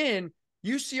outside in,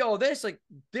 you see all this,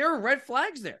 there are red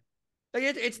flags there.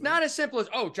 It's not as simple as,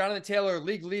 Jonathan Taylor,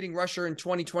 league leading rusher in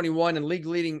 2021 and league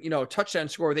leading, touchdown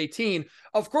score with 18.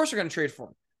 Of course, we're going to trade for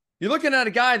him. You're looking at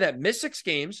a guy that missed 6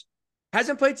 games,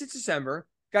 hasn't played since December,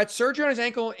 got surgery on his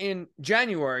ankle in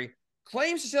January,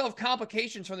 claims to still have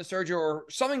complications from the surgery or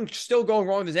something still going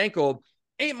wrong with his ankle.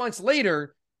 8 months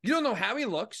later, you don't know how he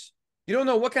looks. You don't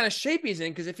know what kind of shape he's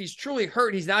in, because if he's truly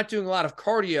hurt, he's not doing a lot of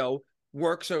cardio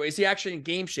work. So is he actually in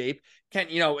game shape?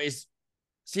 Is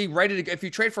he ready to go? If you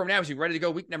trade for him now, is he ready to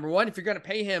go week number 1? If you're going to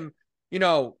pay him,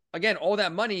 again, all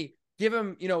that money, give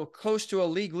him, close to a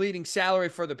league leading salary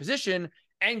for the position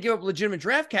and give up legitimate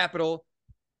draft capital,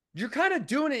 you're kind of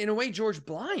doing it in a way, George,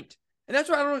 blind. And that's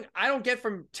what I don't get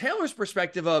from Taylor's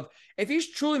perspective of, if he's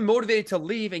truly motivated to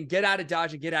leave and get out of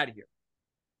Dodge and get out of here,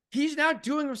 he's not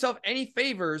doing himself any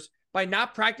favors by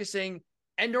not practicing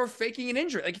and or faking an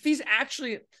injury. If he's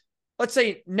actually, let's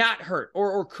say, not hurt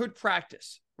or could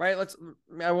practice, right?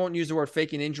 I won't use the word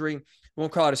faking injury.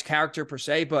 Won't call it his character per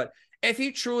se, but if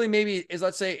he truly maybe is,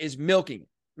 let's say, is milking,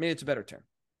 maybe it's a better term.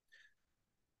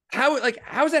 How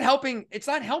is that helping? It's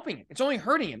not helping him. It's only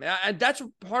hurting him. And that's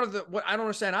part of what I don't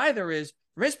understand either is,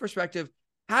 from his perspective,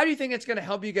 how do you think it's going to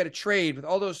help you get a trade with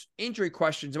all those injury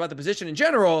questions about the position in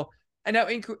general, and now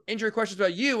injury questions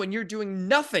about you, and you're doing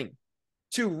nothing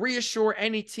to reassure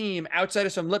any team outside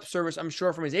of some lip service, I'm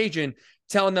sure, from his agent,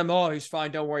 telling them, oh, he's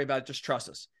fine, don't worry about it, just trust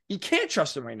us. You can't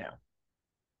trust him right now.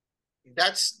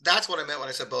 That's what I meant when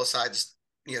I said both sides,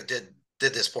 did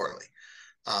this poorly.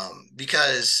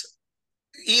 Because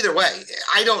either way,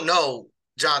 I don't know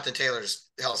Jonathan Taylor's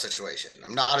health situation.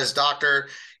 I'm not his doctor.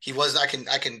 I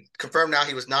can confirm now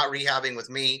he was not rehabbing with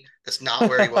me. That's not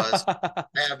where he was. I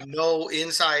have no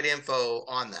inside info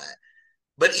on that.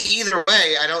 But either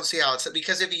way, I don't see how it's,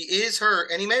 because if he is hurt,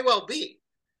 and he may well be,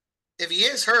 if he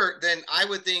is hurt, then I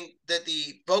would think that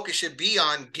the focus should be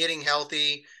on getting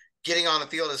healthy, getting on the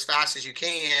field as fast as you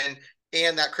can,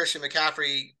 and that Christian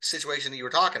McCaffrey situation that you were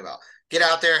talking about. Get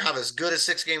out there, have as good a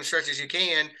 6-game stretch as you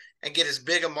can, and get as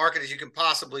big a market as you can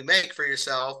possibly make for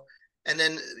yourself, and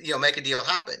then make a deal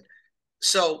happen.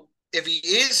 So if he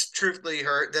is truthfully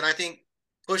hurt, then I think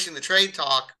pushing the trade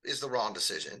talk is the wrong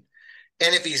decision.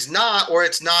 And if he's not, or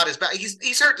it's not as bad,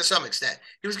 he's hurt to some extent.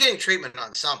 He was getting treatment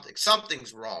on something.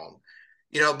 Something's wrong,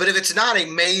 But if it's not a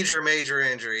major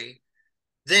injury,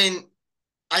 then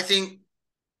I think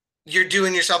you're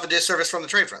doing yourself a disservice from the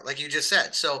trade front, like you just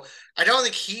said. So I don't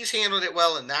think he's handled it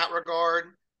well in that regard,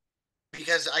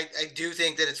 because I do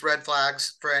think that it's red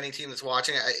flags for any team that's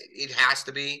watching. It has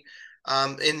to be.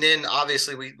 And then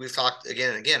obviously we've talked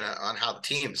again and again on how the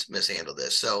teams mishandled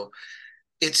this. So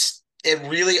it's a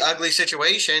really ugly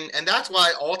situation. And that's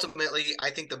why ultimately I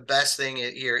think the best thing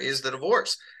here is the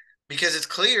divorce, because it's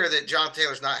clear that John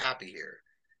Taylor's not happy here.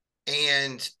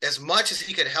 And as much as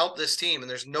he could help this team, and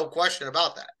there's no question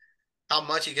about that, how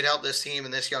much he could help this team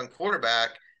and this young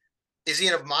quarterback, is he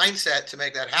in a mindset to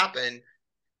make that happen?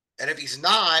 And if he's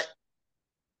not,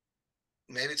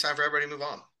 maybe it's time for everybody to move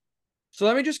on. So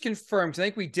let me just confirm, because I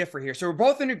think we differ here. So we're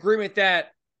both in agreement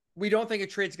that we don't think a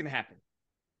trade's going to happen.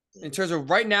 In terms of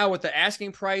right now, with the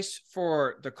asking price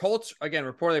for the Colts, again,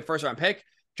 reportedly first round pick,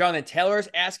 Jonathan Taylor's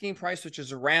asking price, which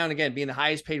is around, again, being the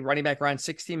highest paid running back, around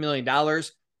 $16 million.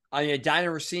 Dinah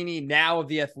Rossini, now of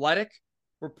The Athletic,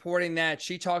 reporting that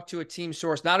she talked to a team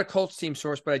source, not a Colts team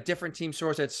source, but a different team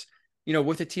source that's,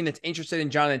 with a team that's interested in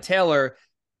Jonathan Taylor.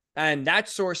 And that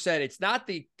source said it's not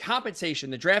the compensation,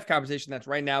 the draft compensation that's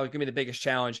right now is going to be the biggest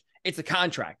challenge. It's the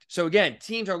contract. So again,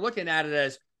 teams are looking at it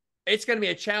as it's going to be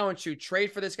a challenge to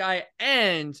trade for this guy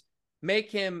and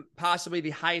make him possibly the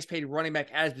highest paid running back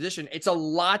at his position. It's a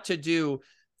lot to do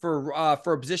for a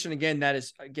position, again, that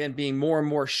is, again, being more and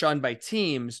more shunned by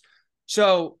teams.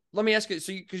 So let me ask you,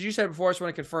 because you said it before, I just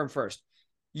want to confirm first.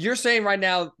 You're saying right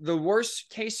now the worst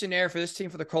case scenario for this team,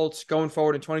 for the Colts going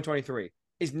forward in 2023,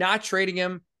 is not trading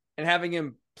him and having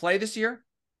him play this year?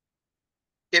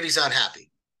 If he's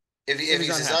unhappy. If he's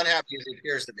as unhappy as he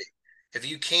appears to be. If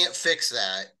you can't fix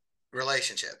that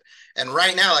relationship. And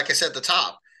right now, like I said at the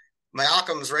top, my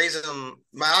Occam's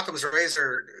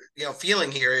razor,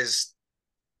 feeling here is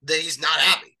that he's not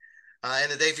happy.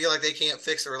 And that they feel like they can't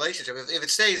fix the relationship. If it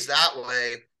stays that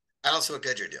way, I don't see what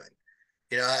good you're doing.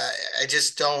 I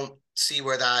just don't see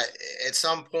where that, at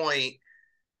some point,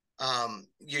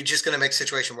 you're just going to make the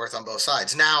situation worse on both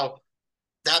sides. Now,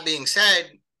 that being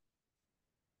said,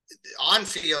 on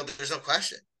field, there's no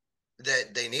question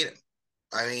that they need him.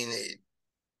 I mean,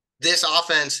 this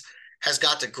offense has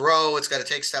got to grow. It's got to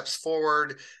take steps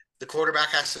forward. The quarterback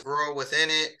has to grow within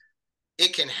it.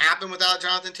 It can happen without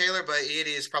Jonathan Taylor, but it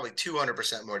is probably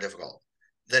 200% more difficult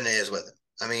than it is with him.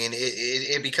 I mean,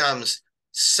 it becomes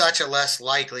such a less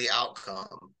likely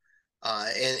outcome.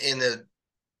 And the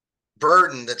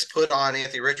burden that's put on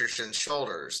Anthony Richardson's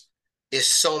shoulders is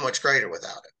so much greater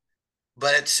without it.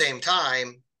 But at the same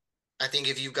time, I think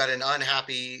if you've got an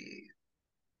unhappy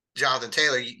Jonathan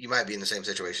Taylor, you might be in the same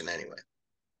situation anyway.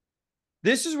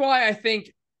 This is why I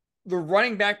think the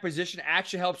running back position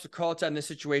actually helps the Colts in this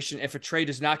situation if a trade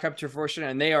does not come to fruition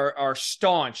and they are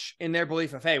staunch in their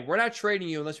belief of, hey, we're not trading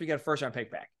you unless we get a first-round pick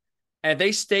back. And if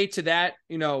they stay to that,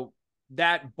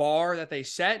 that bar that they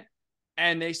set,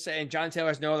 and they say, and John Taylor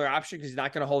has no other option because he's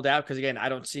not going to hold out, because, again, I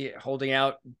don't see it holding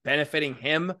out benefiting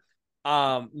him,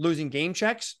 losing game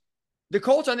checks. The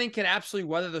Colts, I think, can absolutely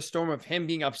weather the storm of him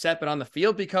being upset but on the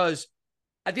field, because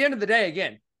at the end of the day,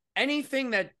 again,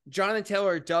 anything that Jonathan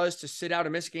Taylor does to sit out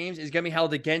and miss games is going to be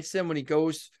held against him when he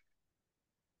goes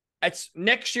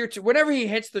next year to whenever he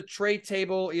hits the trade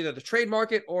table, either the trade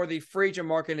market or the free agent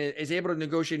market, and is able to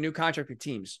negotiate a new contract with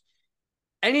teams.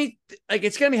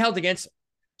 It's going to be held against him.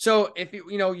 So if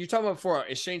you're talking about before,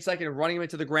 is Shane Steichen running him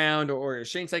into the ground, or is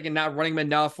Shane Steichen not running him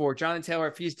enough, or Jonathan Taylor,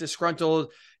 if he's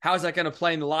disgruntled, how is that going to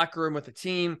play in the locker room with the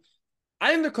team?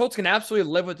 I think the Colts can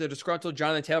absolutely live with the disgruntled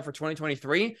Jonathan Taylor for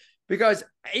 2023, because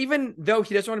even though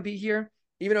he doesn't want to be here,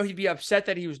 even though he'd be upset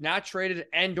that he was not traded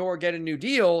and or get a new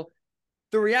deal,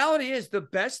 the reality is the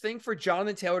best thing for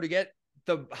Jonathan Taylor to get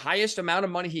the highest amount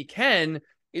of money he can,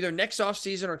 either next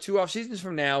offseason or 2 off seasons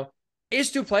from now,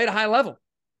 is to play at a high level.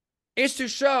 Is to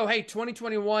show, hey,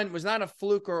 2021 was not a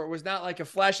fluke, or it was not like a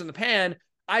flash in the pan.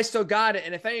 I still got it.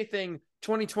 And if anything,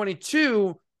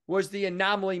 2022 was the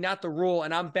anomaly, not the rule.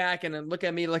 And I'm back, and look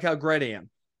at me, look how great I am.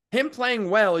 Him playing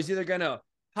well is either going to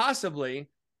possibly,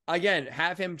 again,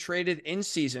 have him traded in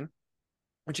season,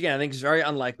 which, again, I think is very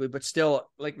unlikely, but still,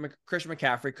 like Christian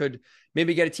McCaffrey could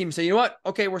maybe get a team and say, you know what?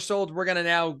 Okay, we're sold. We're going to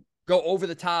now go over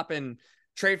the top and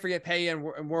trade for you, pay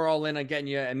you, and we're all in on getting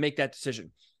you and make that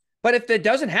decision. But if that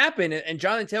doesn't happen and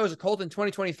Jonathan Taylor's a Colt in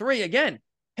 2023, again,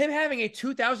 him having a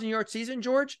 2,000-yard season,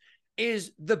 George,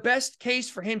 is the best case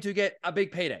for him to get a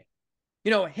big payday.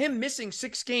 Him missing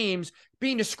 6 games,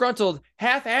 being disgruntled,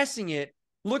 half-assing it,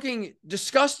 looking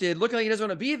disgusted, looking like he doesn't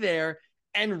want to be there,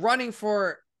 and running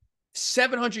for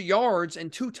 700 yards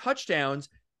and 2 touchdowns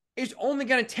is only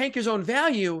going to tank his own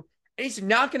value, and he's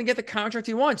not going to get the contract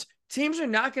he wants. Teams are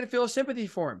not going to feel sympathy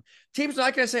for him. Teams are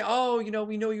not going to say, oh,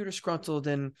 we know you're disgruntled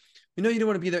and we know you don't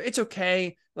want to be there. It's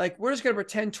okay. Like, we're just going to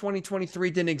pretend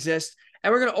 2023 didn't exist,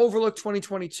 and we're going to overlook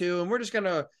 2022, and we're just going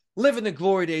to live in the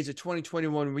glory days of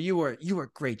 2021 where you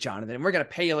were great, Jonathan, and we're going to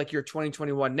pay you like you're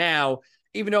 2021 now,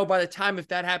 even though by the time, if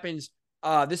that happens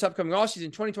this upcoming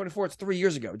offseason, 2024, it's 3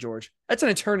 years ago, George. That's an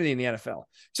eternity in the NFL,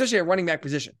 especially at running back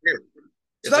position.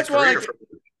 So that's why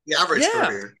the average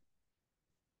career.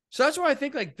 So that's why I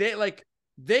think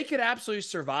they could absolutely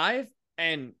survive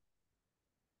and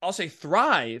I'll say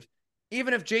thrive,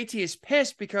 even if JT is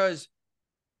pissed, because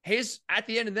at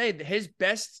the end of the day, his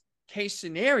best case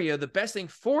scenario, the best thing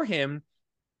for him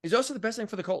is also the best thing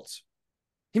for the Colts.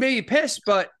 He may be pissed,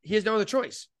 but he has no other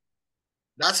choice.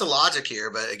 That's the logic here,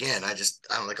 but again, I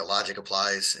don't think a logic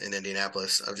applies in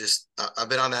Indianapolis. I've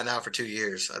been on that now for 2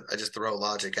 years. I just throw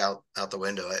logic out the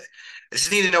window. I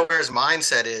just need to know where his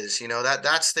mindset is.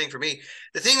 That's the thing for me.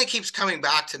 The thing that keeps coming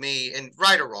back to me, and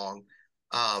right or wrong,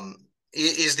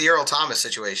 is the Earl Thomas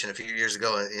situation a few years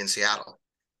ago in Seattle.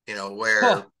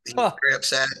 Where he was very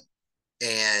upset,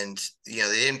 and they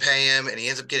didn't pay him, and he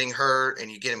ends up getting hurt, and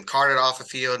you get him carted off the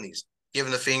field, and he's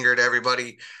giving the finger to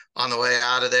everybody on the way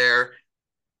out of there.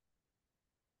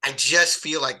 I just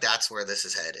feel like that's where this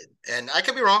is headed. And I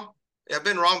could be wrong. I've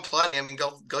been wrong plenty. I mean,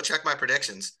 go check my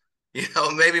predictions.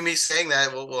 Maybe me saying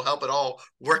that will help it all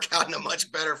work out in a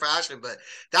much better fashion. But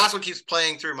that's what keeps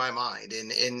playing through my mind.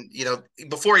 And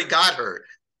before he got hurt,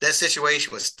 that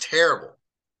situation was terrible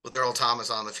with Earl Thomas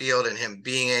on the field and him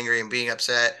being angry and being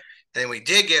upset. And then we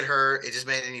did get hurt. It just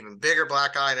made an even bigger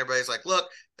black eye. And everybody's like, look,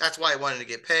 that's why he wanted to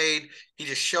get paid. He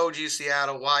just showed you,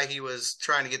 Seattle, why he was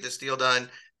trying to get this deal done.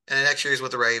 And the next year he's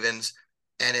with the Ravens,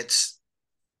 and it's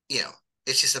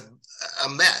just a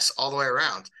mess all the way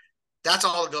around. That's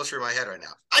all that goes through my head right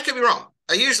now. I could be wrong.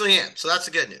 I usually am, so that's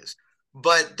the good news.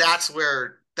 But that's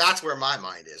where my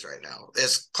mind is right now,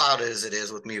 as clouded as it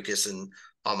is with mucus and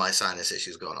all my sinus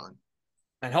issues going on.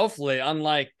 And hopefully,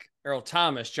 unlike Earl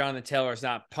Thomas, Jonathan Taylor is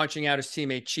not punching out his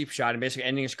teammate cheap shot and basically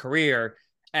ending his career.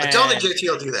 I don't think JT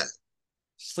will do that.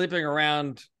 Sleeping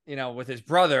around with his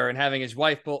brother and having his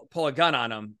wife pull a gun on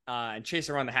him and chase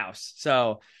around the house.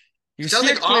 So you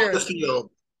steer clear. Off the field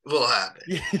will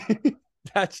happen.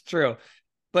 That's true.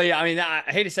 But yeah, I mean, I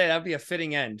hate to say that would be a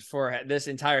fitting end for this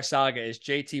entire saga is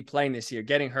JT playing this year,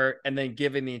 getting hurt, and then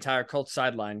giving the entire Colts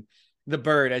sideline the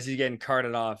bird as he's getting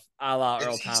carted off, a la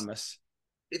Earl Thomas.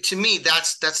 To me,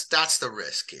 that's the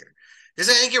risk here. Because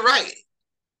I think you're right.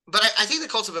 But I think the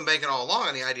Colts have been banking all along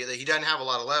on the idea that he doesn't have a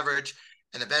lot of leverage.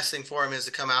 And the best thing for him is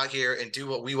to come out here and do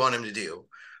what we want him to do,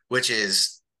 which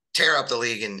is tear up the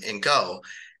league and go.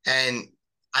 And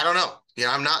I don't know.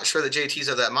 I'm not sure that JT's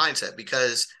of that mindset,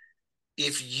 because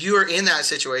if you're in that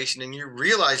situation and you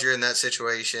realize you're in that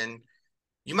situation,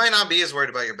 you might not be as worried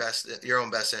about your own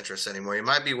best interests anymore. You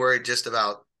might be worried just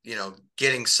about,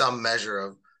 getting some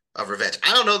measure of revenge.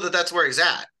 I don't know that that's where he's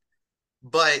at,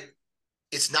 but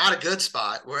it's not a good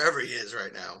spot wherever he is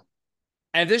right now.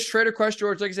 And this trade request,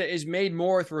 George, like I said, is made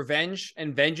more with revenge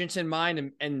and vengeance in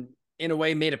mind and in a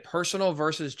way made it personal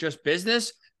versus just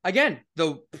business. Again,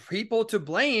 the people to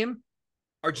blame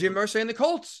are Jim Irsay and the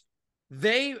Colts.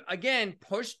 They, again,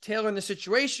 pushed Taylor in the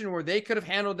situation where they could have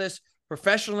handled this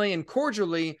professionally and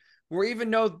cordially, where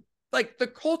even though, the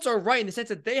Colts are right in the sense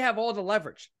that they have all the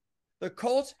leverage. The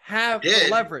Colts have the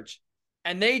leverage,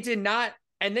 and they did not,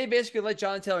 and they basically let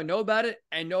Jonathan Taylor know about it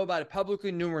and know about it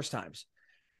publicly numerous times.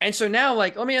 And so now,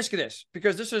 let me ask you this,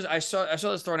 because I saw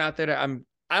this thrown out there.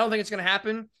 I don't think it's going to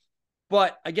happen.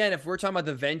 But again, if we're talking about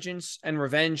the vengeance and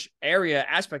revenge area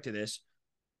aspect of this,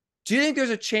 do you think there's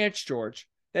a chance, George,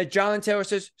 that Jonathan Taylor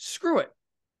says, screw it?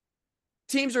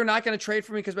 Teams are not going to trade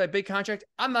for me because of my big contract.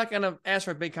 I'm not going to ask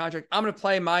for a big contract. I'm going to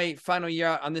play my final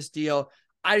year on this deal.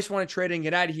 I just want to trade and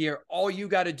get out of here. All you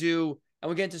got to do, and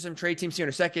we'll get into some trade teams here in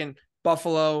a second,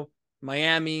 Buffalo,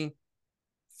 Miami,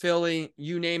 Philly,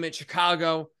 you name it,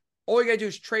 Chicago. All you got to do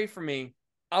is trade for me.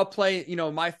 I'll play,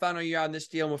 my final year on this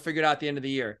deal, and we'll figure it out at the end of the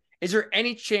year. Is there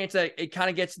any chance that it kind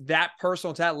of gets that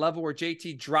personal to that level where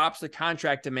JT drops the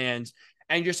contract demands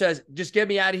and just says, just get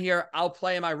me out of here. I'll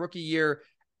play my rookie year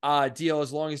deal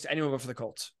as long as anyone but for the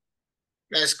Colts?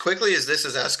 As quickly as this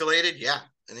has escalated, yeah,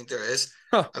 I think there is.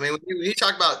 Huh. I mean, when you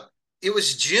talk about, it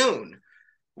was June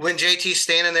when JT's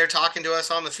standing there talking to us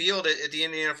on the field at the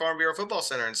Indiana Farm Bureau Football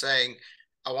Center and saying,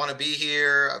 I want to be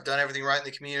here. I've done everything right in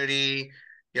the community.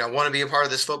 I want to be a part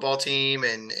of this football team,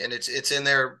 and it's in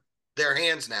their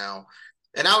hands now.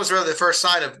 And that was really the first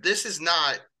sign of this is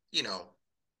not,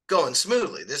 going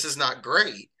smoothly. This is not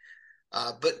great.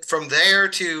 But from there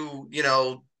to,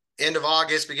 end of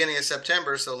August, beginning of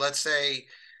September, so let's say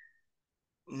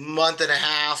month and a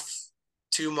half,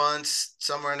 2 months,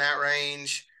 somewhere in that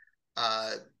range.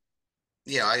 Uh,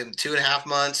 2.5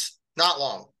 months, not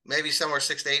long, maybe somewhere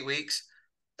 6 to 8 weeks,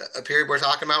 a period we're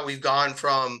talking about. We've gone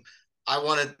from, I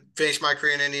want to finish my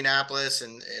career in Indianapolis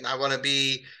and I want to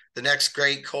be the next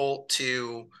great Colt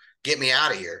to get me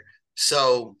out of here.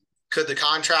 So could the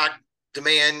contract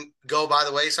demand go by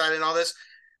the wayside and all this?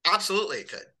 Absolutely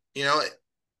it could.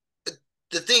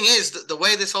 The thing is, the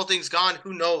way this whole thing's gone,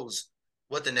 who knows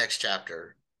what the next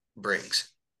chapter brings.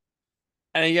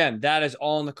 And again, that is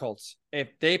all in the Colts.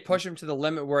 If they push him to the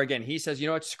limit where, again, he says, you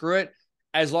know what, screw it.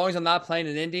 As long as I'm not playing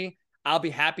in Indy, I'll be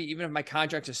happy even if my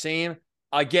contract's the same.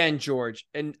 Again, George,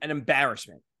 an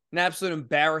embarrassment, an absolute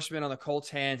embarrassment on the Colts'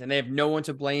 hands, and they have no one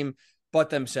to blame but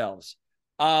themselves.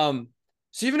 So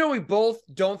even though we both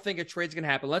don't think a trade's going to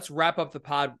happen, let's wrap up the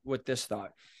pod with this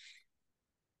thought.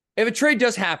 If a trade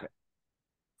does happen,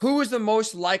 who is the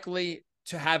most likely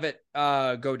to have it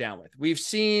go down with? We've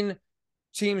seen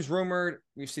teams rumored.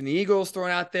 We've seen the Eagles thrown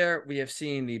out there. We have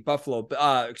seen the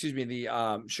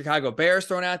Chicago Bears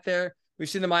thrown out there. We've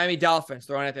seen the Miami Dolphins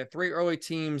thrown out there. 3 early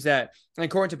teams that, and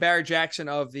according to Barry Jackson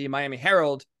of the Miami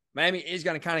Herald, Miami is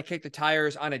going to kind of kick the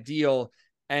tires on a deal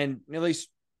and at least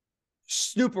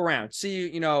snoop around, see,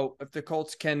 if the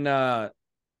Colts can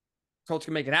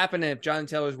make it happen, and if Jonathan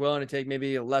Taylor is willing to take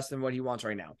maybe less than what he wants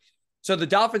right now. So the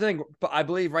Dolphins, I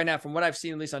believe right now, from what I've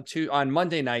seen, at least on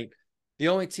Monday night, the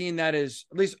only team that is,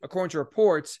 at least according to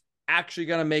reports, actually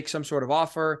going to make some sort of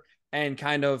offer and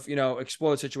kind of,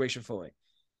 explore the situation fully.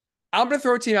 I'm going to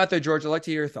throw a team out there, George. I'd like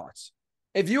to hear your thoughts.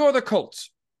 If you are the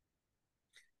Colts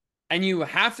and you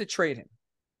have to trade him,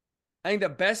 I think the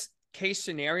best case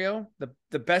scenario,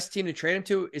 the best team to trade him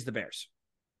to is the Bears.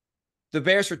 The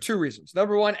Bears for 2 reasons.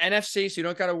 Number one, NFC, so you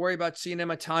don't got to worry about seeing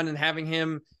him a ton and having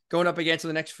him going up against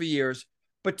the next few years.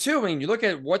 But 2, I mean, you look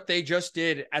at what they just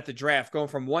did at the draft, going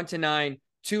from 1 to 9,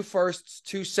 2 firsts,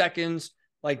 2 seconds.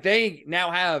 Like, they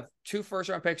now have 2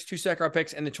 first-round picks, 2 second-round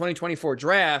picks in the 2024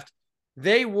 draft.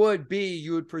 They would be,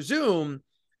 you would presume,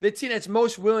 the team that's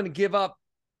most willing to give up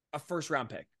a first-round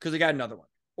pick because they got another one,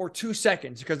 or 2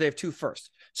 seconds because they have 2 firsts.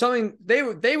 Something they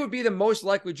would be the most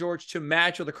likely, George, to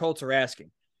match what the Colts are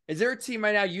asking. Is there a team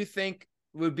right now you think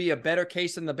would be a better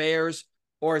case than the Bears,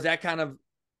 or is that kind of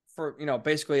for,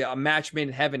 basically a match made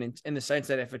in heaven in the sense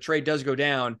that if a trade does go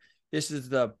down, this is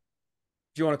the,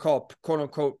 if you want to call it, quote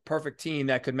unquote, perfect team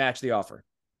that could match the offer?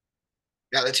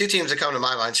 Yeah, the 2 teams that come to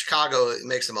my mind, Chicago, it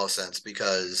makes the most sense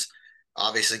because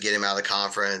obviously get him out of the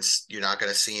conference. You're not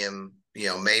going to see him,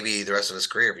 maybe the rest of his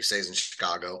career if he stays in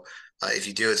Chicago. If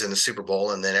you do, it's in the Super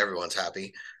Bowl and then everyone's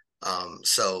happy.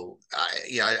 So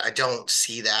I don't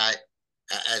see that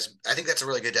as, I think that's a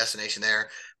really good destination there.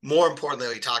 More importantly,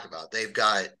 what you talked about, they've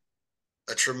got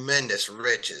a tremendous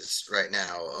riches right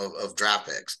now of draft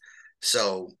picks.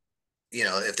 So,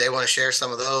 if they want to share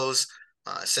some of those,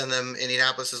 send them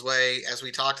Indianapolis's way, as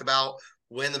we talked about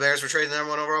when the Bears were trading the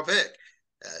number 1 overall pick.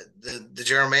 The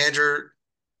general manager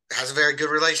has a very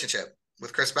good relationship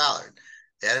with Chris Ballard.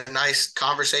 They had a nice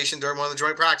conversation during one of the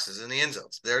joint practices in the end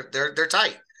zones. They're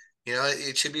tight.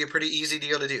 It should be a pretty easy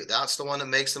deal to do. That's the one that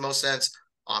makes the most sense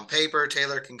on paper.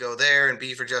 Taylor can go there and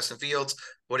be for Justin Fields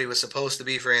what he was supposed to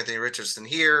be for Anthony Richardson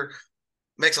here.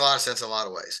 Makes a lot of sense in a lot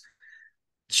of ways.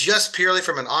 Just purely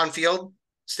from an on-field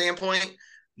standpoint,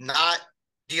 not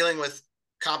dealing with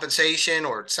compensation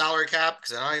or salary cap,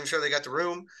 because I'm not even sure they got the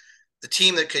room. The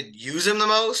team that could use him the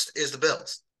most is the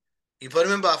Bills. You put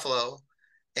him in Buffalo,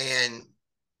 and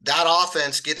that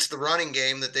offense gets the running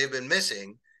game that they've been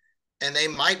missing, and they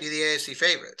might be the AFC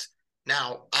favorites.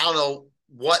 Now, I don't know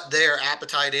what their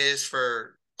appetite is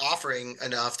for offering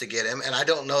enough to get him, and I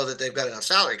don't know that they've got enough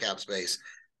salary cap space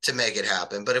to make it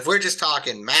happen. But if we're just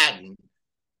talking Madden,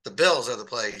 the Bills are the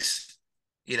place,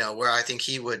 where I think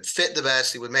he would fit the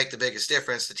best. He would make the biggest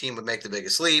difference. The team would make the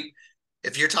biggest leap.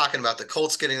 If you're talking about the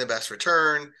Colts getting the best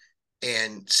return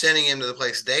and sending him to the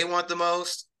place they want the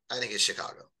most, I think it's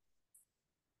Chicago.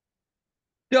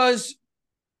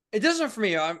 It doesn't for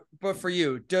me, but for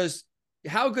you, does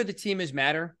how good the team is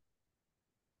matter?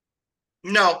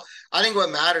 No, I think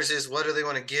what matters is what do they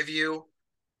want to give you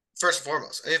first and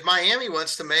foremost. If Miami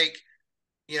wants to make,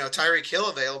 Tyreek Hill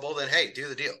available, then hey, do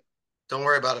the deal. Don't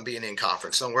worry about them being in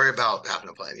conference. Don't worry about having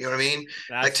to play. You know what I mean?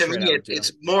 Like That's a to me, trade I would do.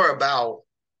 it's more about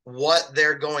what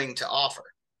they're going to offer.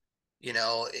 You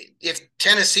know, if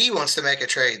Tennessee wants to make a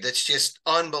trade that's just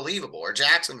unbelievable, or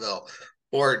Jacksonville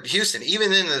or Houston,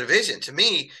 even in the division, to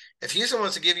me, if Houston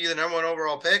wants to give you the number one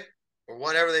overall pick or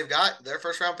whatever they've got, their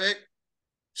first round pick,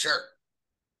 sure.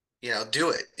 You know,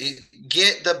 do it.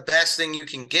 Get the best thing you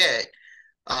can get.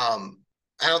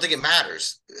 I don't think it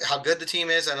matters how good the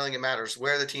team is. I don't think it matters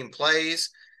where the team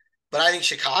plays. But I think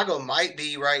Chicago might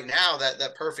be right now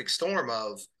that perfect storm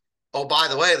of, oh, by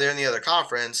the way, they're in the other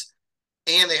conference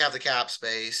and they have the cap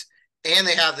space and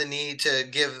they have the need to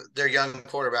give their young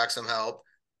quarterback some help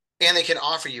and they can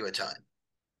offer you a ton.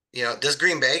 You know, does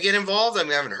Green Bay get involved? I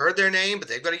mean, I haven't heard their name, but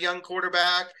they've got a young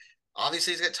quarterback.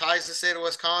 Obviously, he's got ties to the state of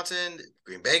Wisconsin.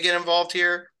 Green Bay get involved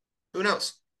here? Who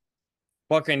knows?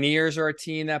 Buccaneers are a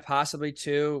team that possibly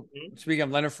too. Mm-hmm. Speaking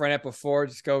of Leonard Fournette before,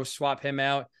 just go swap him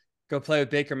out. Go play with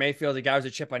Baker Mayfield. The guy with a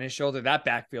chip on his shoulder. That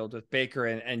backfield with Baker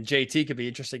and JT could be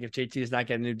interesting if JT does not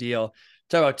get a new deal.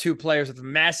 Talk about two players with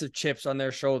massive chips on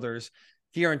their shoulders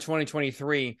here in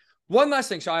 2023. One last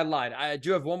thing. So I lied. I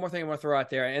do have one more thing I want to throw out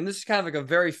there. And this is kind of like a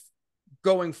very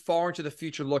going far into the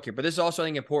future looking, but this is also, I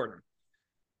think, important.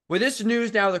 With this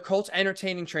news now, the Colts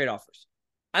entertaining trade offers.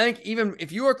 I think even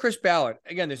if you are Chris Ballard,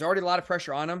 again, there's already a lot of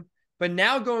pressure on him. But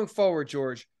now going forward,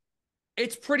 George,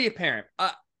 it's pretty apparent.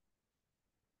 I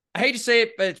hate to say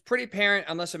it, but it's pretty apparent,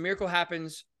 unless a miracle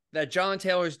happens, that Jonathan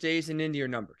Taylor's days in Indy are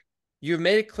numbered. You've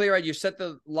made it clear, right? You set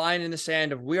the line in the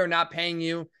sand of we are not paying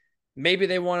you. Maybe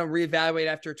they want to reevaluate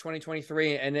after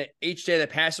 2023. And each day that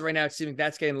passes right now, it seems like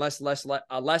that's getting less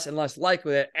and less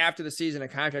likely that after the season, a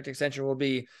contract extension will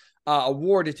be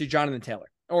awarded to Jonathan Taylor,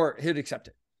 or he'd accept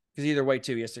it. Because either way,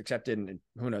 too, he has to accept it. And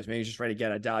who knows? Maybe he's just ready to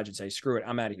get out of Dodge and say, screw it,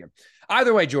 I'm out of here.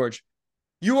 Either way, George,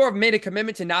 you have made a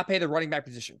commitment to not pay the running back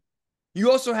position.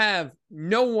 You also have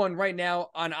no one right now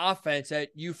on offense that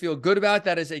you feel good about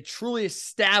that is a truly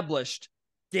established,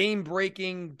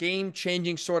 game-breaking,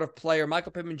 game-changing sort of player.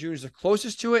 Michael Pittman Jr. is the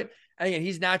closest to it. And again,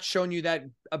 he's not shown you that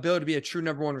ability to be a true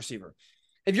number one receiver.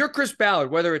 If you're Chris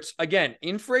Ballard, whether it's, again,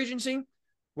 in free agency,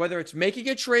 whether it's making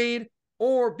a trade,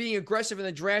 or being aggressive in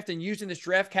the draft and using this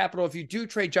draft capital, if you do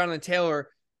trade Jonathan Taylor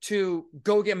to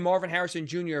go get Marvin Harrison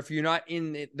Jr., if you're not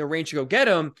in the range to go get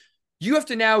him, you have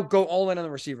to now go all in on the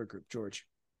receiver group, George.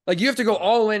 Like, you have to go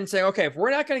all in and say, okay, if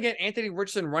we're not going to get Anthony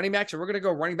Richardson running back, so we're going to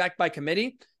go running back by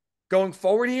committee going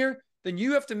forward here, then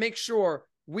you have to make sure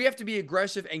we have to be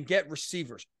aggressive and get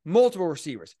receivers, multiple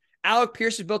receivers. Alec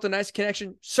Pierce has built a nice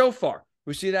connection so far.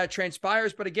 We see that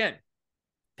transpires, but again,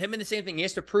 him and the same thing. He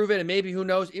has to prove it, and maybe, who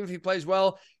knows, even if he plays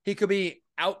well, he could be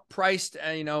outpriced,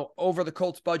 over the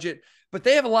Colts budget. But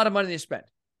they have a lot of money to spend.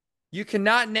 You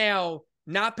cannot now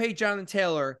not pay Jonathan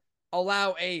Taylor,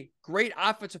 allow a great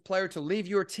offensive player to leave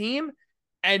your team,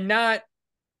 and not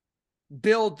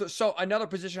build another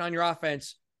position on your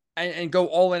offense and go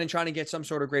all in and trying to get some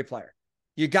sort of great player.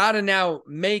 You got to now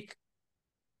make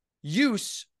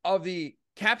use of the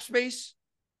cap space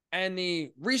and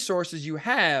the resources you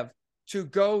have to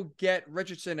go get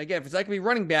Richardson. Again, if it's not going to be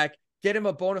running back, get him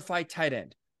a bona fide tight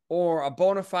end or a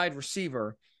bona fide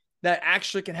receiver that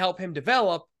actually can help him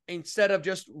develop, instead of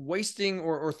just wasting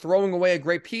or throwing away a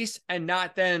great piece and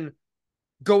not then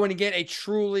going to get a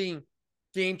truly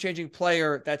game-changing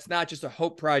player that's not just a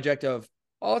hope project of,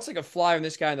 oh, let's take a flyer on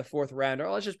this guy in the fourth round, or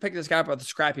let's just pick this guy up at the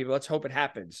scrappy, but let's hope it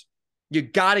happens. You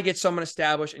got to get someone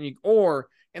established, or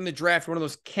in the draft, one of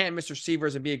those can't miss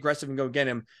receivers and be aggressive and go get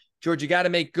him. George, you got to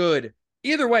make good.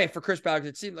 Either way, for Chris Ballard,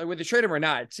 it seems like whether you trade him or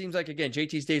not, it seems like, again,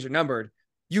 JT's days are numbered.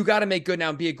 You got to make good now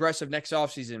and be aggressive next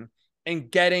offseason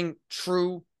and getting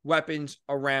true weapons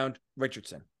around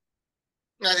Richardson.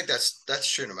 I think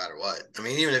that's true no matter what. I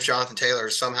mean, even if Jonathan Taylor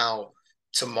is somehow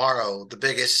tomorrow the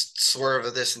biggest swerve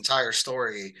of this entire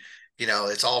story,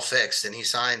 it's all fixed and he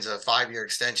signs a 5-year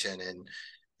extension and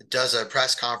does a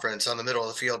press conference on the middle of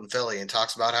the field in Philly and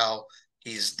talks about how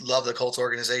he's loved the Colts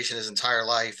organization his entire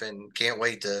life and can't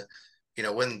wait to,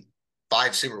 win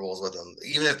 5 Super Bowls with them.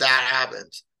 Even if that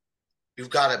happens, you've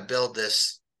got to build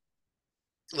this.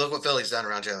 Look what Philly's done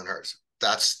around Jalen Hurts.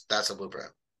 That's a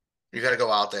blueprint. You got to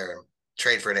go out there and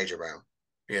trade for an AJ Brown,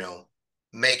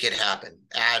 make it happen,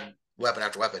 add weapon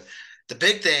after weapon. The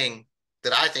big thing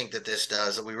that I think that this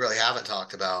does that we really haven't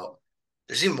talked about,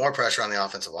 there's even more pressure on the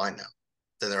offensive line now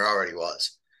than there already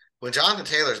was. When Jonathan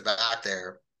Taylor's back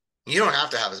there, you don't have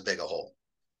to have as big a hole.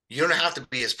 You don't have to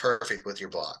be as perfect with your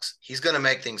blocks. He's going to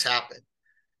make things happen.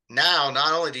 Now,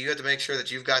 not only do you have to make sure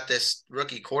that you've got this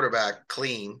rookie quarterback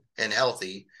clean and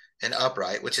healthy and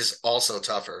upright, which is also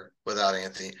tougher without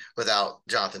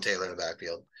Jonathan Taylor in the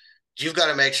backfield. You've got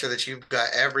to make sure that you've got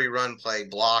every run play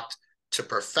blocked to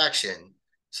perfection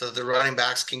so that the running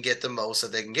backs can get the most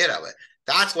that they can get out of it.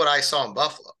 That's what I saw in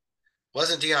Buffalo. It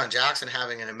wasn't Deion Jackson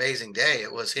having an amazing day.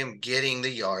 It was him getting the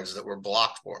yards that were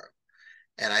blocked for him.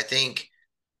 And I think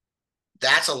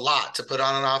that's a lot to put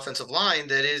on an offensive line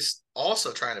that is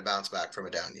also trying to bounce back from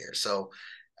a down year. So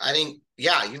I think,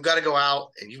 yeah, you've got to go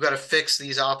out and you've got to fix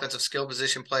these offensive skill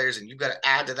position players, and you've got to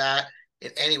add to that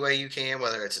in any way you can,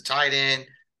 whether it's a tight end,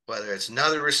 whether it's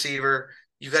another receiver.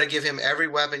 You've got to give him every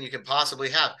weapon you can possibly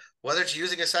have, whether it's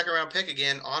using a second round pick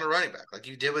again on a running back, like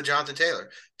you did with Jonathan Taylor,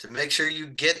 to make sure you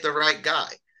get the right guy.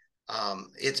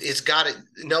 It's got it.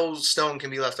 No stone can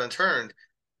be left unturned,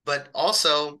 but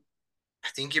also I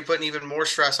think you're putting even more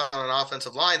stress on an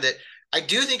offensive line that I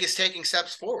do think is taking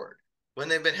steps forward when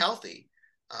they've been healthy.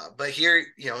 But here,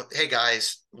 hey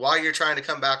guys, while you're trying to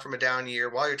come back from a down year,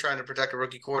 while you're trying to protect a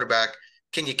rookie quarterback,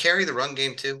 can you carry the run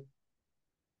game too?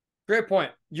 Great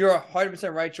point. You're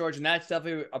 100% right, George. And that's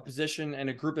definitely a position and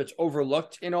a group that's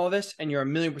overlooked in all this. And you're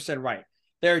 1,000,000% right.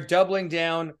 They're doubling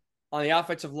down on the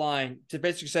offensive line to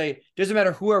basically say, doesn't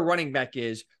matter who our running back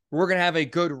is, we're going to have a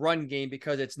good run game,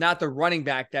 because it's not the running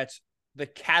back that's the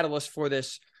catalyst for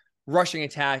this rushing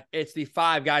attack. It's the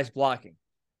 5 guys blocking.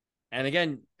 And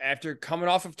again, after coming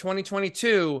off of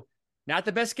 2022, not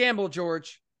the best gamble,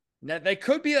 George. They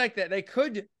could be like that. They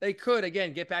could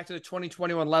again get back to the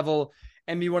 2021 level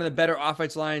and be one of the better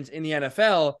offense lines in the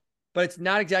NFL. But it's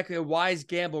not exactly a wise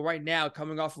gamble right now,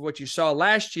 coming off of what you saw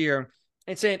last year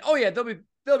and saying, "Oh yeah,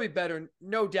 they'll be better,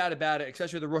 no doubt about it."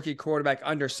 Especially with the rookie quarterback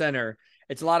under center,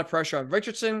 it's a lot of pressure on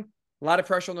Richardson, a lot of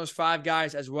pressure on those 5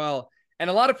 guys as well, and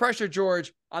a lot of pressure,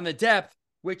 George, on the depth,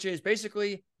 which is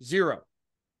basically zero.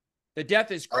 The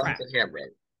depth is crap.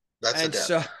 That's the depth.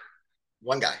 So,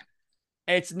 one guy.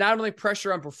 It's not only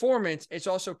pressure on performance, it's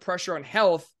also pressure on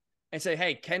health, and say,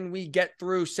 hey, can we get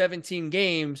through 17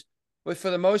 games with, for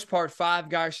the most part, 5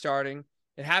 guys starting?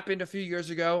 It happened a few years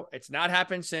ago. It's not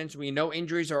happened since. We know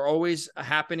injuries are always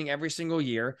happening every single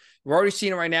year. We're already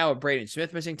seeing it right now with Braden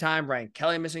Smith missing time, Ryan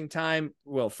Kelly missing time,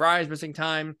 Will Fry's missing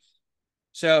time.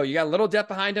 So you got a little depth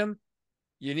behind him.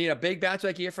 You need a big bounce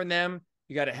back year from them.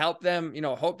 You got to help them,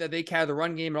 hope that they carry the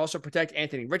run game and also protect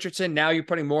Anthony Richardson. Now you're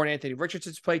putting more on Anthony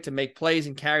Richardson's plate to make plays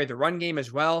and carry the run game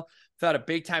as well. Without a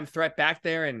big-time threat back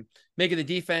there and making the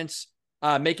defense,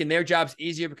 making their jobs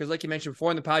easier, because like you mentioned before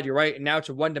in the pod, you're right, and now it's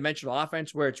a one-dimensional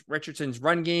offense where it's Richardson's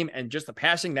run game and just the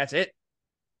passing, that's it.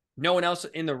 No one else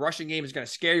in the rushing game is going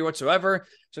to scare you whatsoever.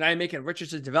 So now you're making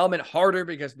Richardson's development harder,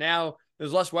 because now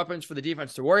there's less weapons for the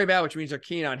defense to worry about, which means they're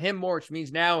keying on him more, which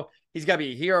means now he's got to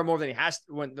be a hero more than he has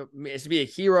to be a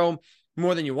hero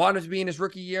more than you want him to be in his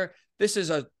rookie year. This is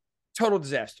a total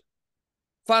disaster.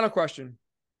 Final question.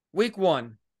 Week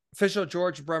 1, official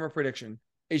George Bremer prediction.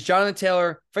 Is Jonathan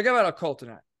Taylor, forget about a Colt or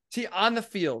not, is he on the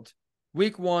field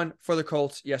week 1 for the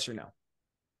Colts, yes or no?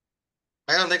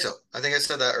 I don't think so. I think I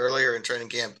said that earlier in training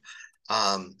camp.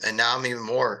 And now I'm even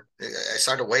more. I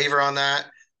started to waver on that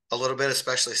a little bit,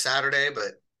 especially Saturday,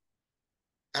 but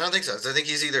I don't think so. I think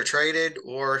he's either traded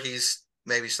or he's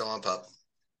maybe still on PUP.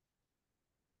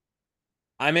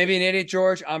 I may be an idiot,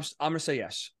 George. I'm going to say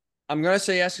yes. I'm going to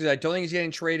say yes because I don't think he's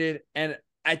getting traded. And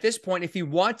at this point, if he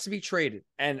wants to be traded,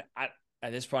 and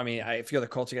at this point, I feel the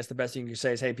Colts, I guess the best thing you can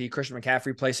say is, hey, Pete, Christian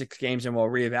McCaffrey, play 6 games and we'll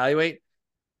reevaluate.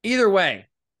 Either way,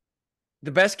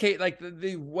 the best case, like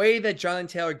the way that Jonathan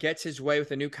Taylor gets his way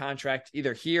with a new contract,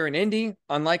 either here in Indy,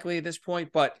 unlikely at this point,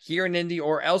 but here in Indy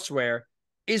or elsewhere,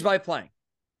 is by playing.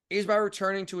 Is by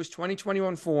returning to his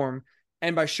 2021 form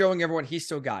and by showing everyone he's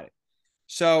still got it.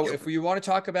 So if we want to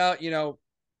talk about,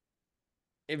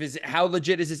 how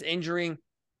legit is his injury,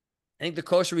 I think the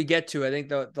closer we get to, I think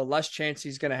the less chance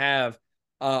he's going to have,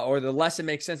 or the less it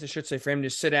makes sense, I should say, for him to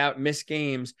sit out, miss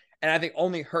games, and I think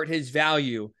only hurt his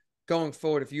value going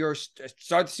forward. If you're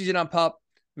start the season on PUP,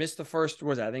 miss the first, what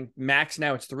was that? I think max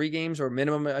now it's 3 games, or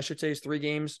minimum, I should say, is 3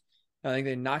 games. I think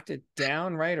they knocked it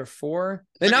down, right? Or 4?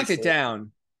 They knocked it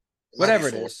down. Whatever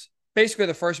it is. Basically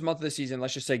the first month of the season,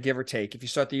 let's just say, give or take, if you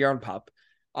start the year on PUP.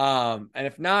 And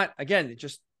if not, again, it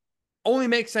just only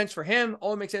makes sense for him,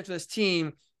 only makes sense for this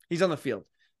team. He's on the field.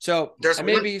 So there's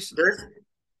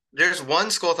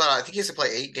one school of thought. I think he has to play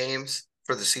 8 games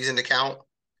for the season to count.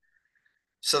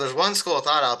 So there's one school of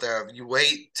thought out there. If you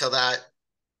wait till that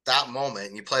moment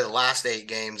and you play the last 8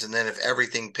 games, and then if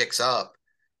everything picks up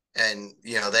and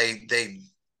they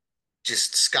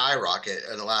just skyrocket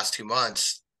in the last 2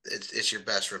 months, it's your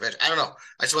best revenge. I don't know.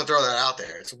 I just want to throw that out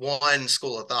there. It's one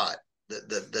school of thought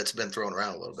that's been thrown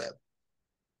around a little bit.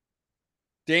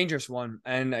 Dangerous one.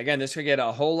 And again, this could get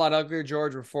a whole lot uglier,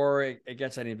 George, before it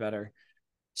gets any better.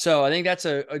 So I think that's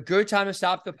a good time to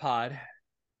stop the pod.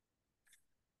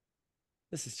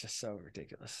 This is just so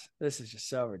ridiculous. This is just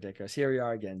so ridiculous. Here we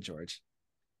are again, George.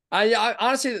 I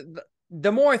honestly,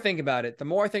 the more I think about it, the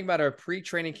more I think about our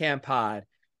pre-training camp pod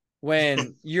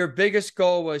when your biggest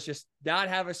goal was just not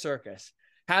have a circus,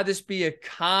 have this be a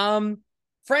calm,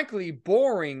 frankly,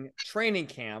 boring training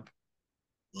camp.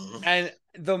 Mhm. And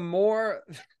the more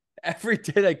every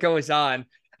day that goes on,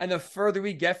 and the further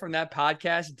we get from that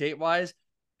podcast date wise,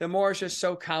 the more it's just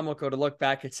so comical to look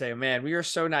back and say, man, we were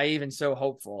so naive and so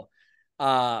hopeful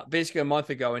basically a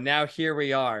month ago. And now here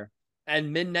we are at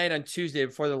midnight on Tuesday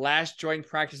before the last joint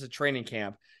practice of training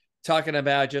camp, talking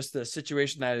about just the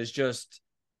situation that has just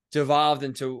devolved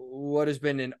into what has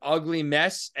been an ugly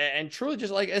mess and truly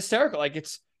just like hysterical. Like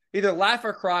it's either laugh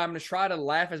or cry. I'm going to try to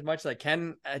laugh as much as I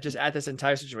can just at this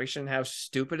entire situation, how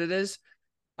stupid it is,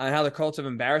 and how the Colts have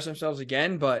embarrassed themselves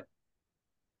again. But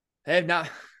they have not.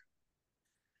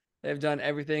 They've done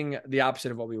everything the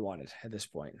opposite of what we wanted at this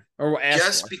point, or asked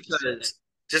Just for. because,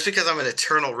 just because I'm an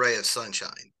eternal ray of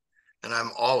sunshine, and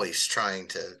I'm always trying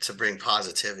to bring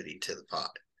positivity to the pod.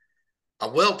 I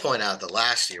will point out that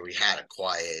last year we had a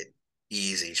quiet,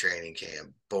 easy training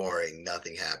camp, boring,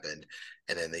 nothing happened,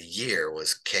 and then the year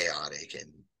was chaotic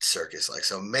and circus-like.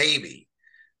 So maybe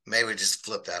just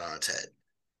flip that on its head.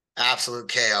 Absolute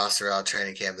chaos throughout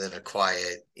training camp, then a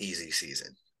quiet, easy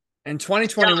season. In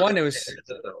 2021, it was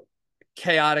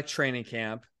chaotic training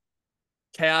camp,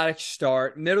 chaotic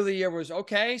start. Middle of the year was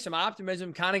okay, some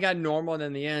optimism, kind of got normal, and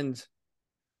then the end,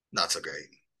 not so great.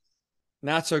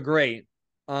 Not so great.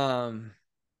 You're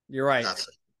right.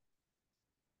 So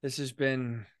this has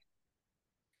been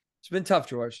it's been tough,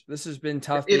 George. This has been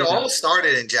tough. It all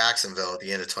started in Jacksonville at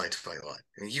the end of 2021.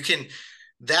 I mean,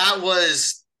 that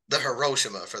was the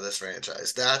Hiroshima for this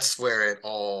franchise. That's where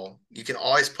you can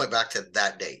always point back to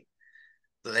that date.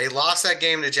 They lost that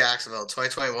game to Jacksonville in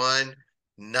 2021.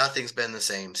 Nothing's been the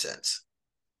same since.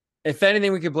 If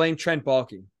anything, we could blame Trent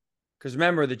Baalke. Because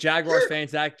remember, the Jaguars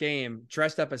fans that game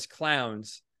dressed up as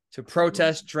clowns to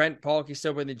protest Trent Baalke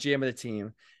still being the GM of the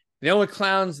team. The only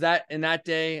clowns that in that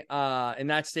day in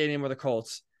that stadium were the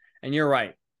Colts. And you're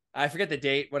right. I forget the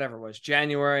date, whatever it was,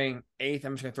 January 8th.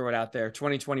 I'm just going to throw it out there,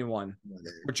 2021,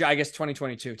 which I guess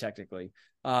 2022 technically.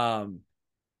 The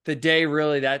day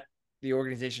really that the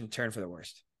organization turned for the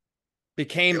worst.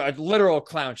 Became a literal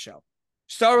clown show.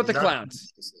 Start with the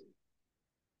clowns.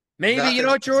 Maybe, you know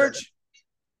what, George?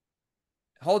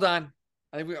 Hold on.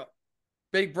 I think we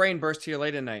big brain burst here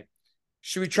late at night.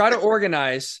 Should we try to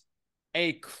organize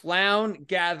a clown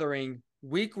gathering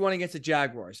week 1 against the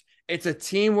Jaguars? It's a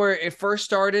team where it first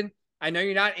started. I know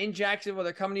you're not in Jacksonville.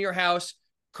 They're coming to your house.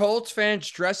 Colts fans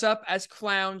dress up as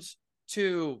clowns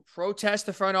to protest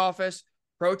the front office,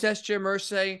 protest Jim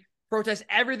Irsay, protest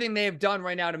everything they have done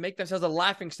right now to make themselves a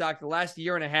laughingstock the last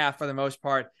year and a half for the most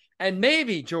part. And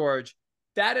maybe, George,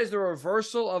 that is the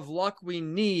reversal of luck we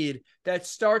need that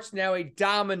starts now a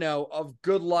domino of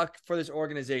good luck for this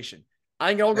organization. I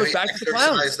think it all goes back to the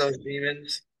clowns. Those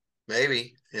demons.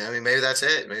 Maybe. Yeah, I mean, maybe that's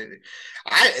it. Maybe.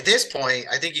 At this point,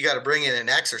 I think you got to bring in an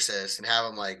exorcist and have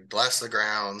them like bless the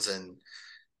grounds and,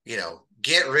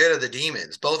 get rid of the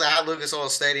demons, both at Lucas Oil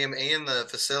Stadium and the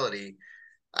facility.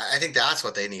 I think that's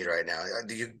what they need right now.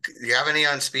 Do you have any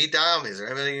on speed dial? Is there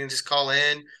anything you can just call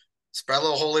in, spread a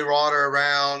little holy water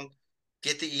around,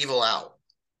 get the evil out?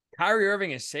 Kyrie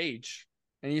Irving is sage.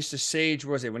 And he used to sage,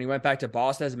 what was it, when he went back to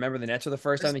Boston as a member of the Nets for the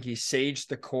first time? I think he saged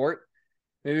the court.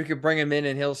 Maybe we could bring him in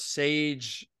and he'll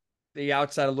sage the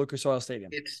outside of Lucas Oil Stadium.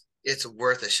 It's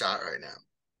worth a shot right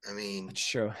now. I mean, that's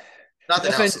true.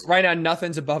 Nothing else right now,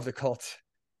 nothing's above the Colts.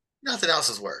 Nothing else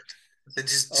has worked.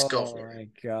 Just go for it.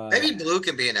 God. Maybe Blue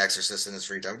can be an exorcist in his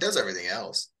free time. He does everything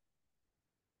else.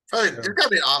 Probably there's got to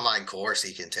be an online course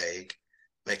he can take,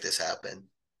 make this happen.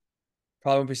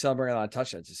 Probably won't be celebrating a lot of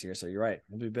touchdowns this year, so you're right.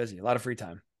 He'll be busy. A lot of free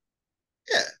time.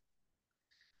 Yeah.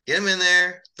 Get him in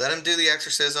there. Let him do the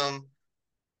exorcism.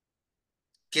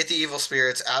 Get the evil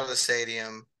spirits out of the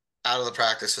stadium, out of the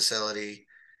practice facility.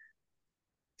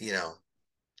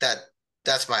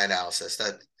 That's my analysis.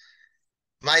 That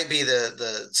might be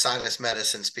the sinus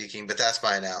medicine speaking, but that's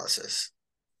my analysis.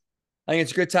 I think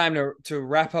it's a good time to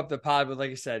wrap up the pod. But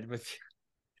like I said,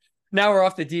 now we're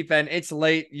off the deep end. It's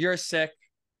late. You're sick.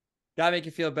 Gotta make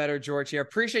you feel better, George. Here,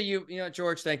 appreciate you.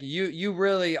 George, thank you. You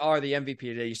really are the MVP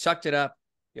today. You sucked it up.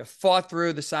 You fought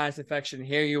through the sinus infection.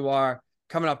 Here you are,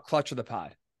 coming up clutch with the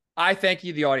pod. I thank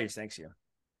you. The audience thanks you.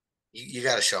 You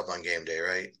got to show up on game day,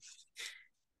 right?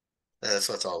 That's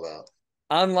what it's all about.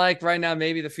 Unlike right now,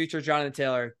 maybe the future Jonathan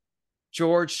Taylor,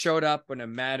 George showed up when it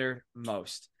mattered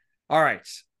most. All right.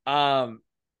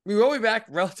 We will be back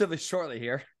relatively shortly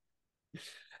here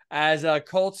as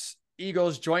Colts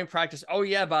Eagles joint practice. Oh,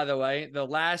 yeah, by the way, the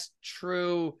last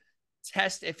true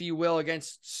test, if you will,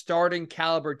 against starting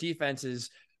caliber defenses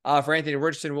for Anthony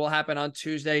Richardson will happen on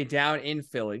Tuesday down in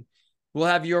Philly. We'll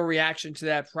have your reaction to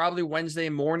that probably Wednesday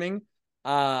morning.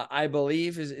 I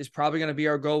believe is probably going to be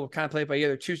our goal. We'll kind of play it by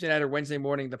either Tuesday night or Wednesday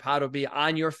morning. The pod will be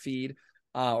on your feed,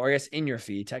 or I guess in your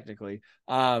feed, technically.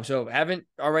 So haven't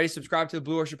already subscribed to the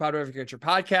Blue Horseshoe Pod wherever you get your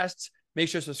podcasts, make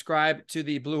sure to subscribe to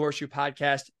the Blue Horseshoe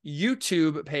Podcast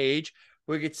YouTube page.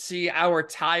 We could see our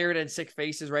tired and sick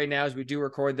faces right now as we do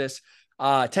record this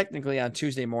technically on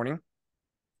Tuesday morning.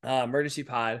 Emergency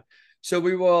pod. So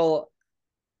we will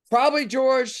probably,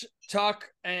 George, talk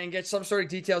and get some sort of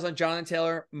details on Jonathan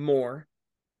Taylor more.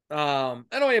 I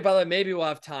don't know, by the way, maybe we'll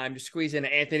have time to squeeze in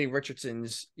Anthony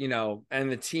Richardson's,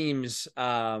 and the team's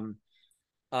stats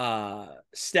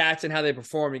and how they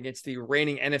performed against the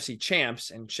reigning NFC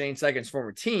champs and Shane Steichen's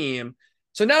former team.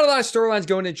 So not a lot of storylines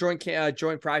going to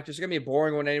joint practice. It's going to be a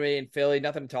boring one anyway in Philly.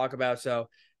 Nothing to talk about. So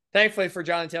thankfully for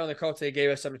Jonathan Taylor and the Colts, they gave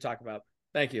us something to talk about.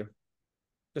 Thank you.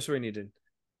 That's what we needed.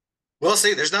 We'll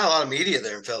see. There's not a lot of media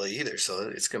there in Philly either, so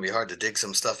it's going to be hard to dig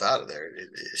some stuff out of there.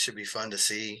 It should be fun to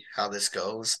see how this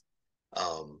goes.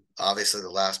 Obviously, the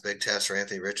last big test for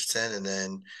Anthony Richardson, and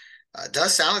then it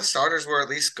does sound like starters were at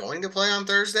least going to play on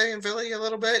Thursday in Philly a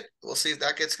little bit. We'll see if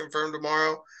that gets confirmed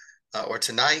tomorrow or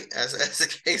tonight, as the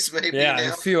case may be. Yeah, in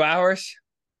a few hours.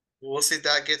 We'll see if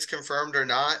that gets confirmed or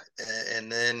not,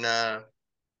 and then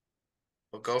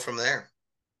we'll go from there.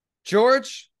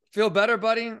 George, feel better,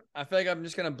 buddy? I feel like I'm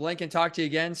just going to blink and talk to you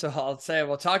again. So I'll say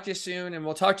we'll talk to you soon, and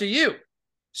we'll talk to you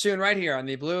soon right here on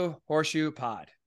the Blue Horseshoe Pod.